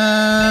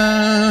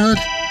out,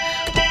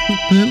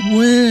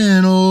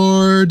 win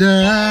or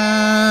doubt.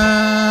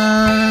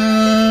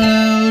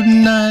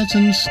 Nights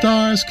and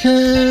stars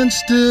can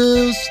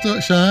still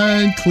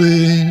shine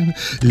clean.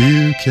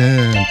 You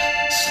can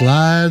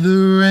slide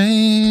the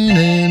rain,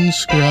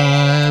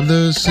 inscribe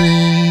the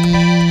scene.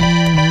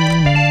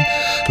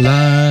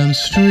 Lime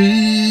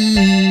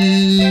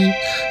Street,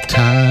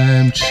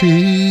 time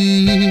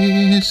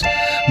cheats,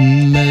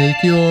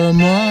 make your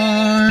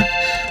mark,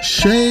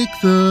 shake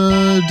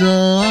the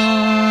dark.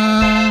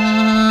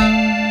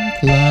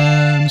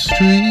 Lime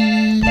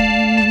Street,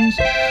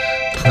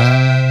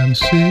 prime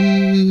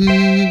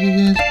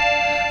seas.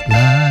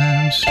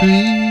 Lime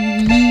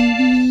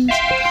Street,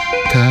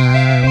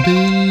 time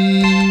beats.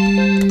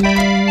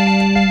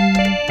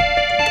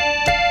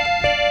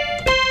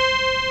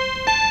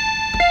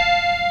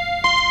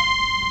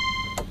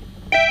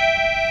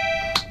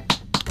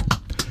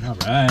 All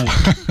right.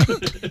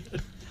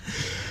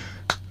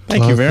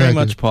 Thank you very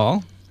much,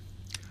 Paul.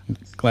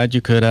 Glad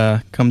you could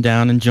come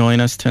down and join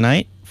us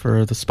tonight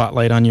for the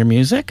spotlight on your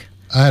music.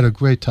 I had a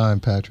great time,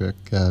 Patrick,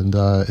 and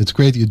it's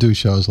great that you do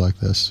shows like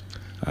this.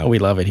 We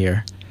love it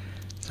here.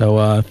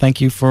 So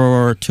thank you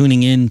for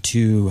tuning in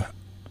to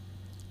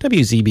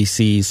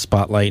WZBC's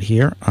Spotlight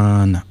here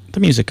on the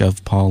music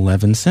of Paul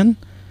Levinson.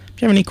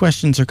 If you have any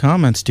questions or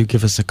comments, do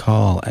give us a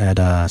call at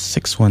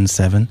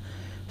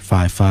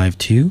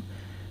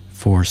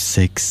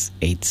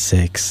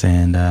 617-552-4686.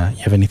 And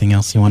you have anything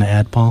else you want to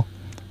add, Paul?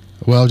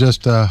 Well,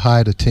 just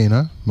hi to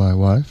Tina, my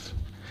wife.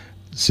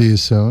 See you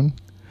soon.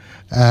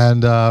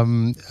 And,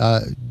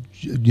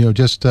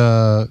 just,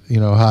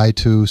 hi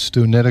to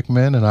Stu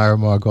Nittickman and Ira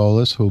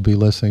Margolis, who will be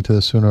listening to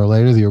this sooner or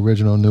later, the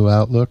original New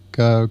Outlook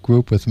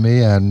group with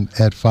me, and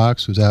Ed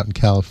Fox, who's out in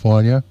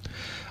California,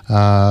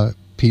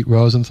 Pete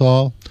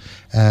Rosenthal,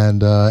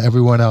 and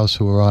everyone else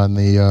who were on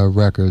the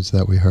records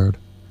that we heard.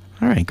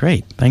 All right,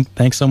 great.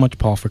 Thanks so much,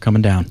 Paul, for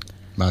coming down.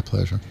 My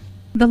pleasure.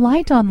 The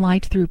Light on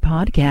Light Through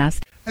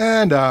podcast.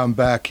 And I'm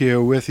back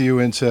here with you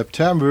in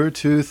September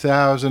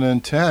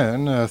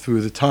 2010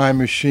 through the time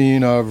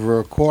machine of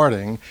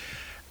recording.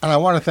 And I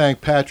want to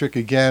thank Patrick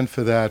again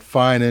for that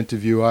fine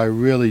interview. I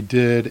really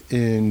did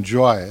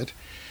enjoy it.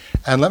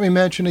 And let me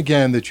mention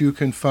again that you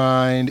can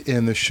find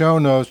in the show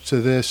notes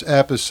to this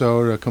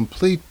episode a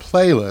complete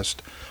playlist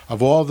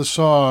of all the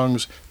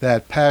songs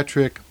that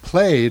Patrick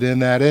played in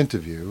that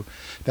interview.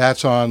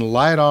 That's on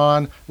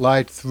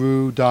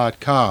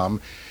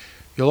lightonlightthrough.com.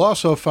 You'll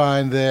also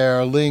find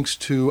there links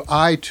to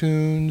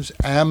iTunes,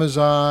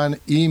 Amazon,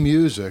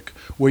 eMusic,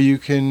 where you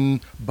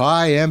can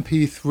buy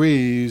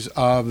MP3s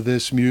of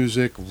this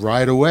music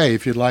right away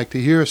if you'd like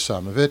to hear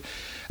some of it,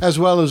 as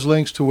well as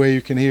links to where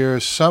you can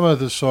hear some of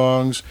the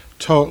songs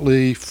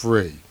totally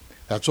free.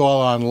 That's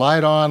all on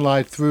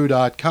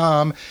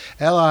lightonlightthrough.com,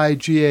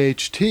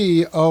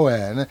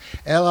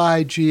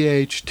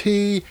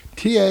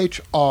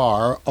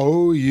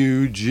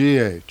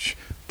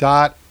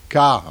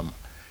 lightonlightthrough.com.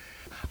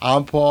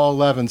 I'm Paul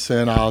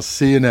Levinson. I'll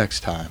see you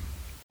next time.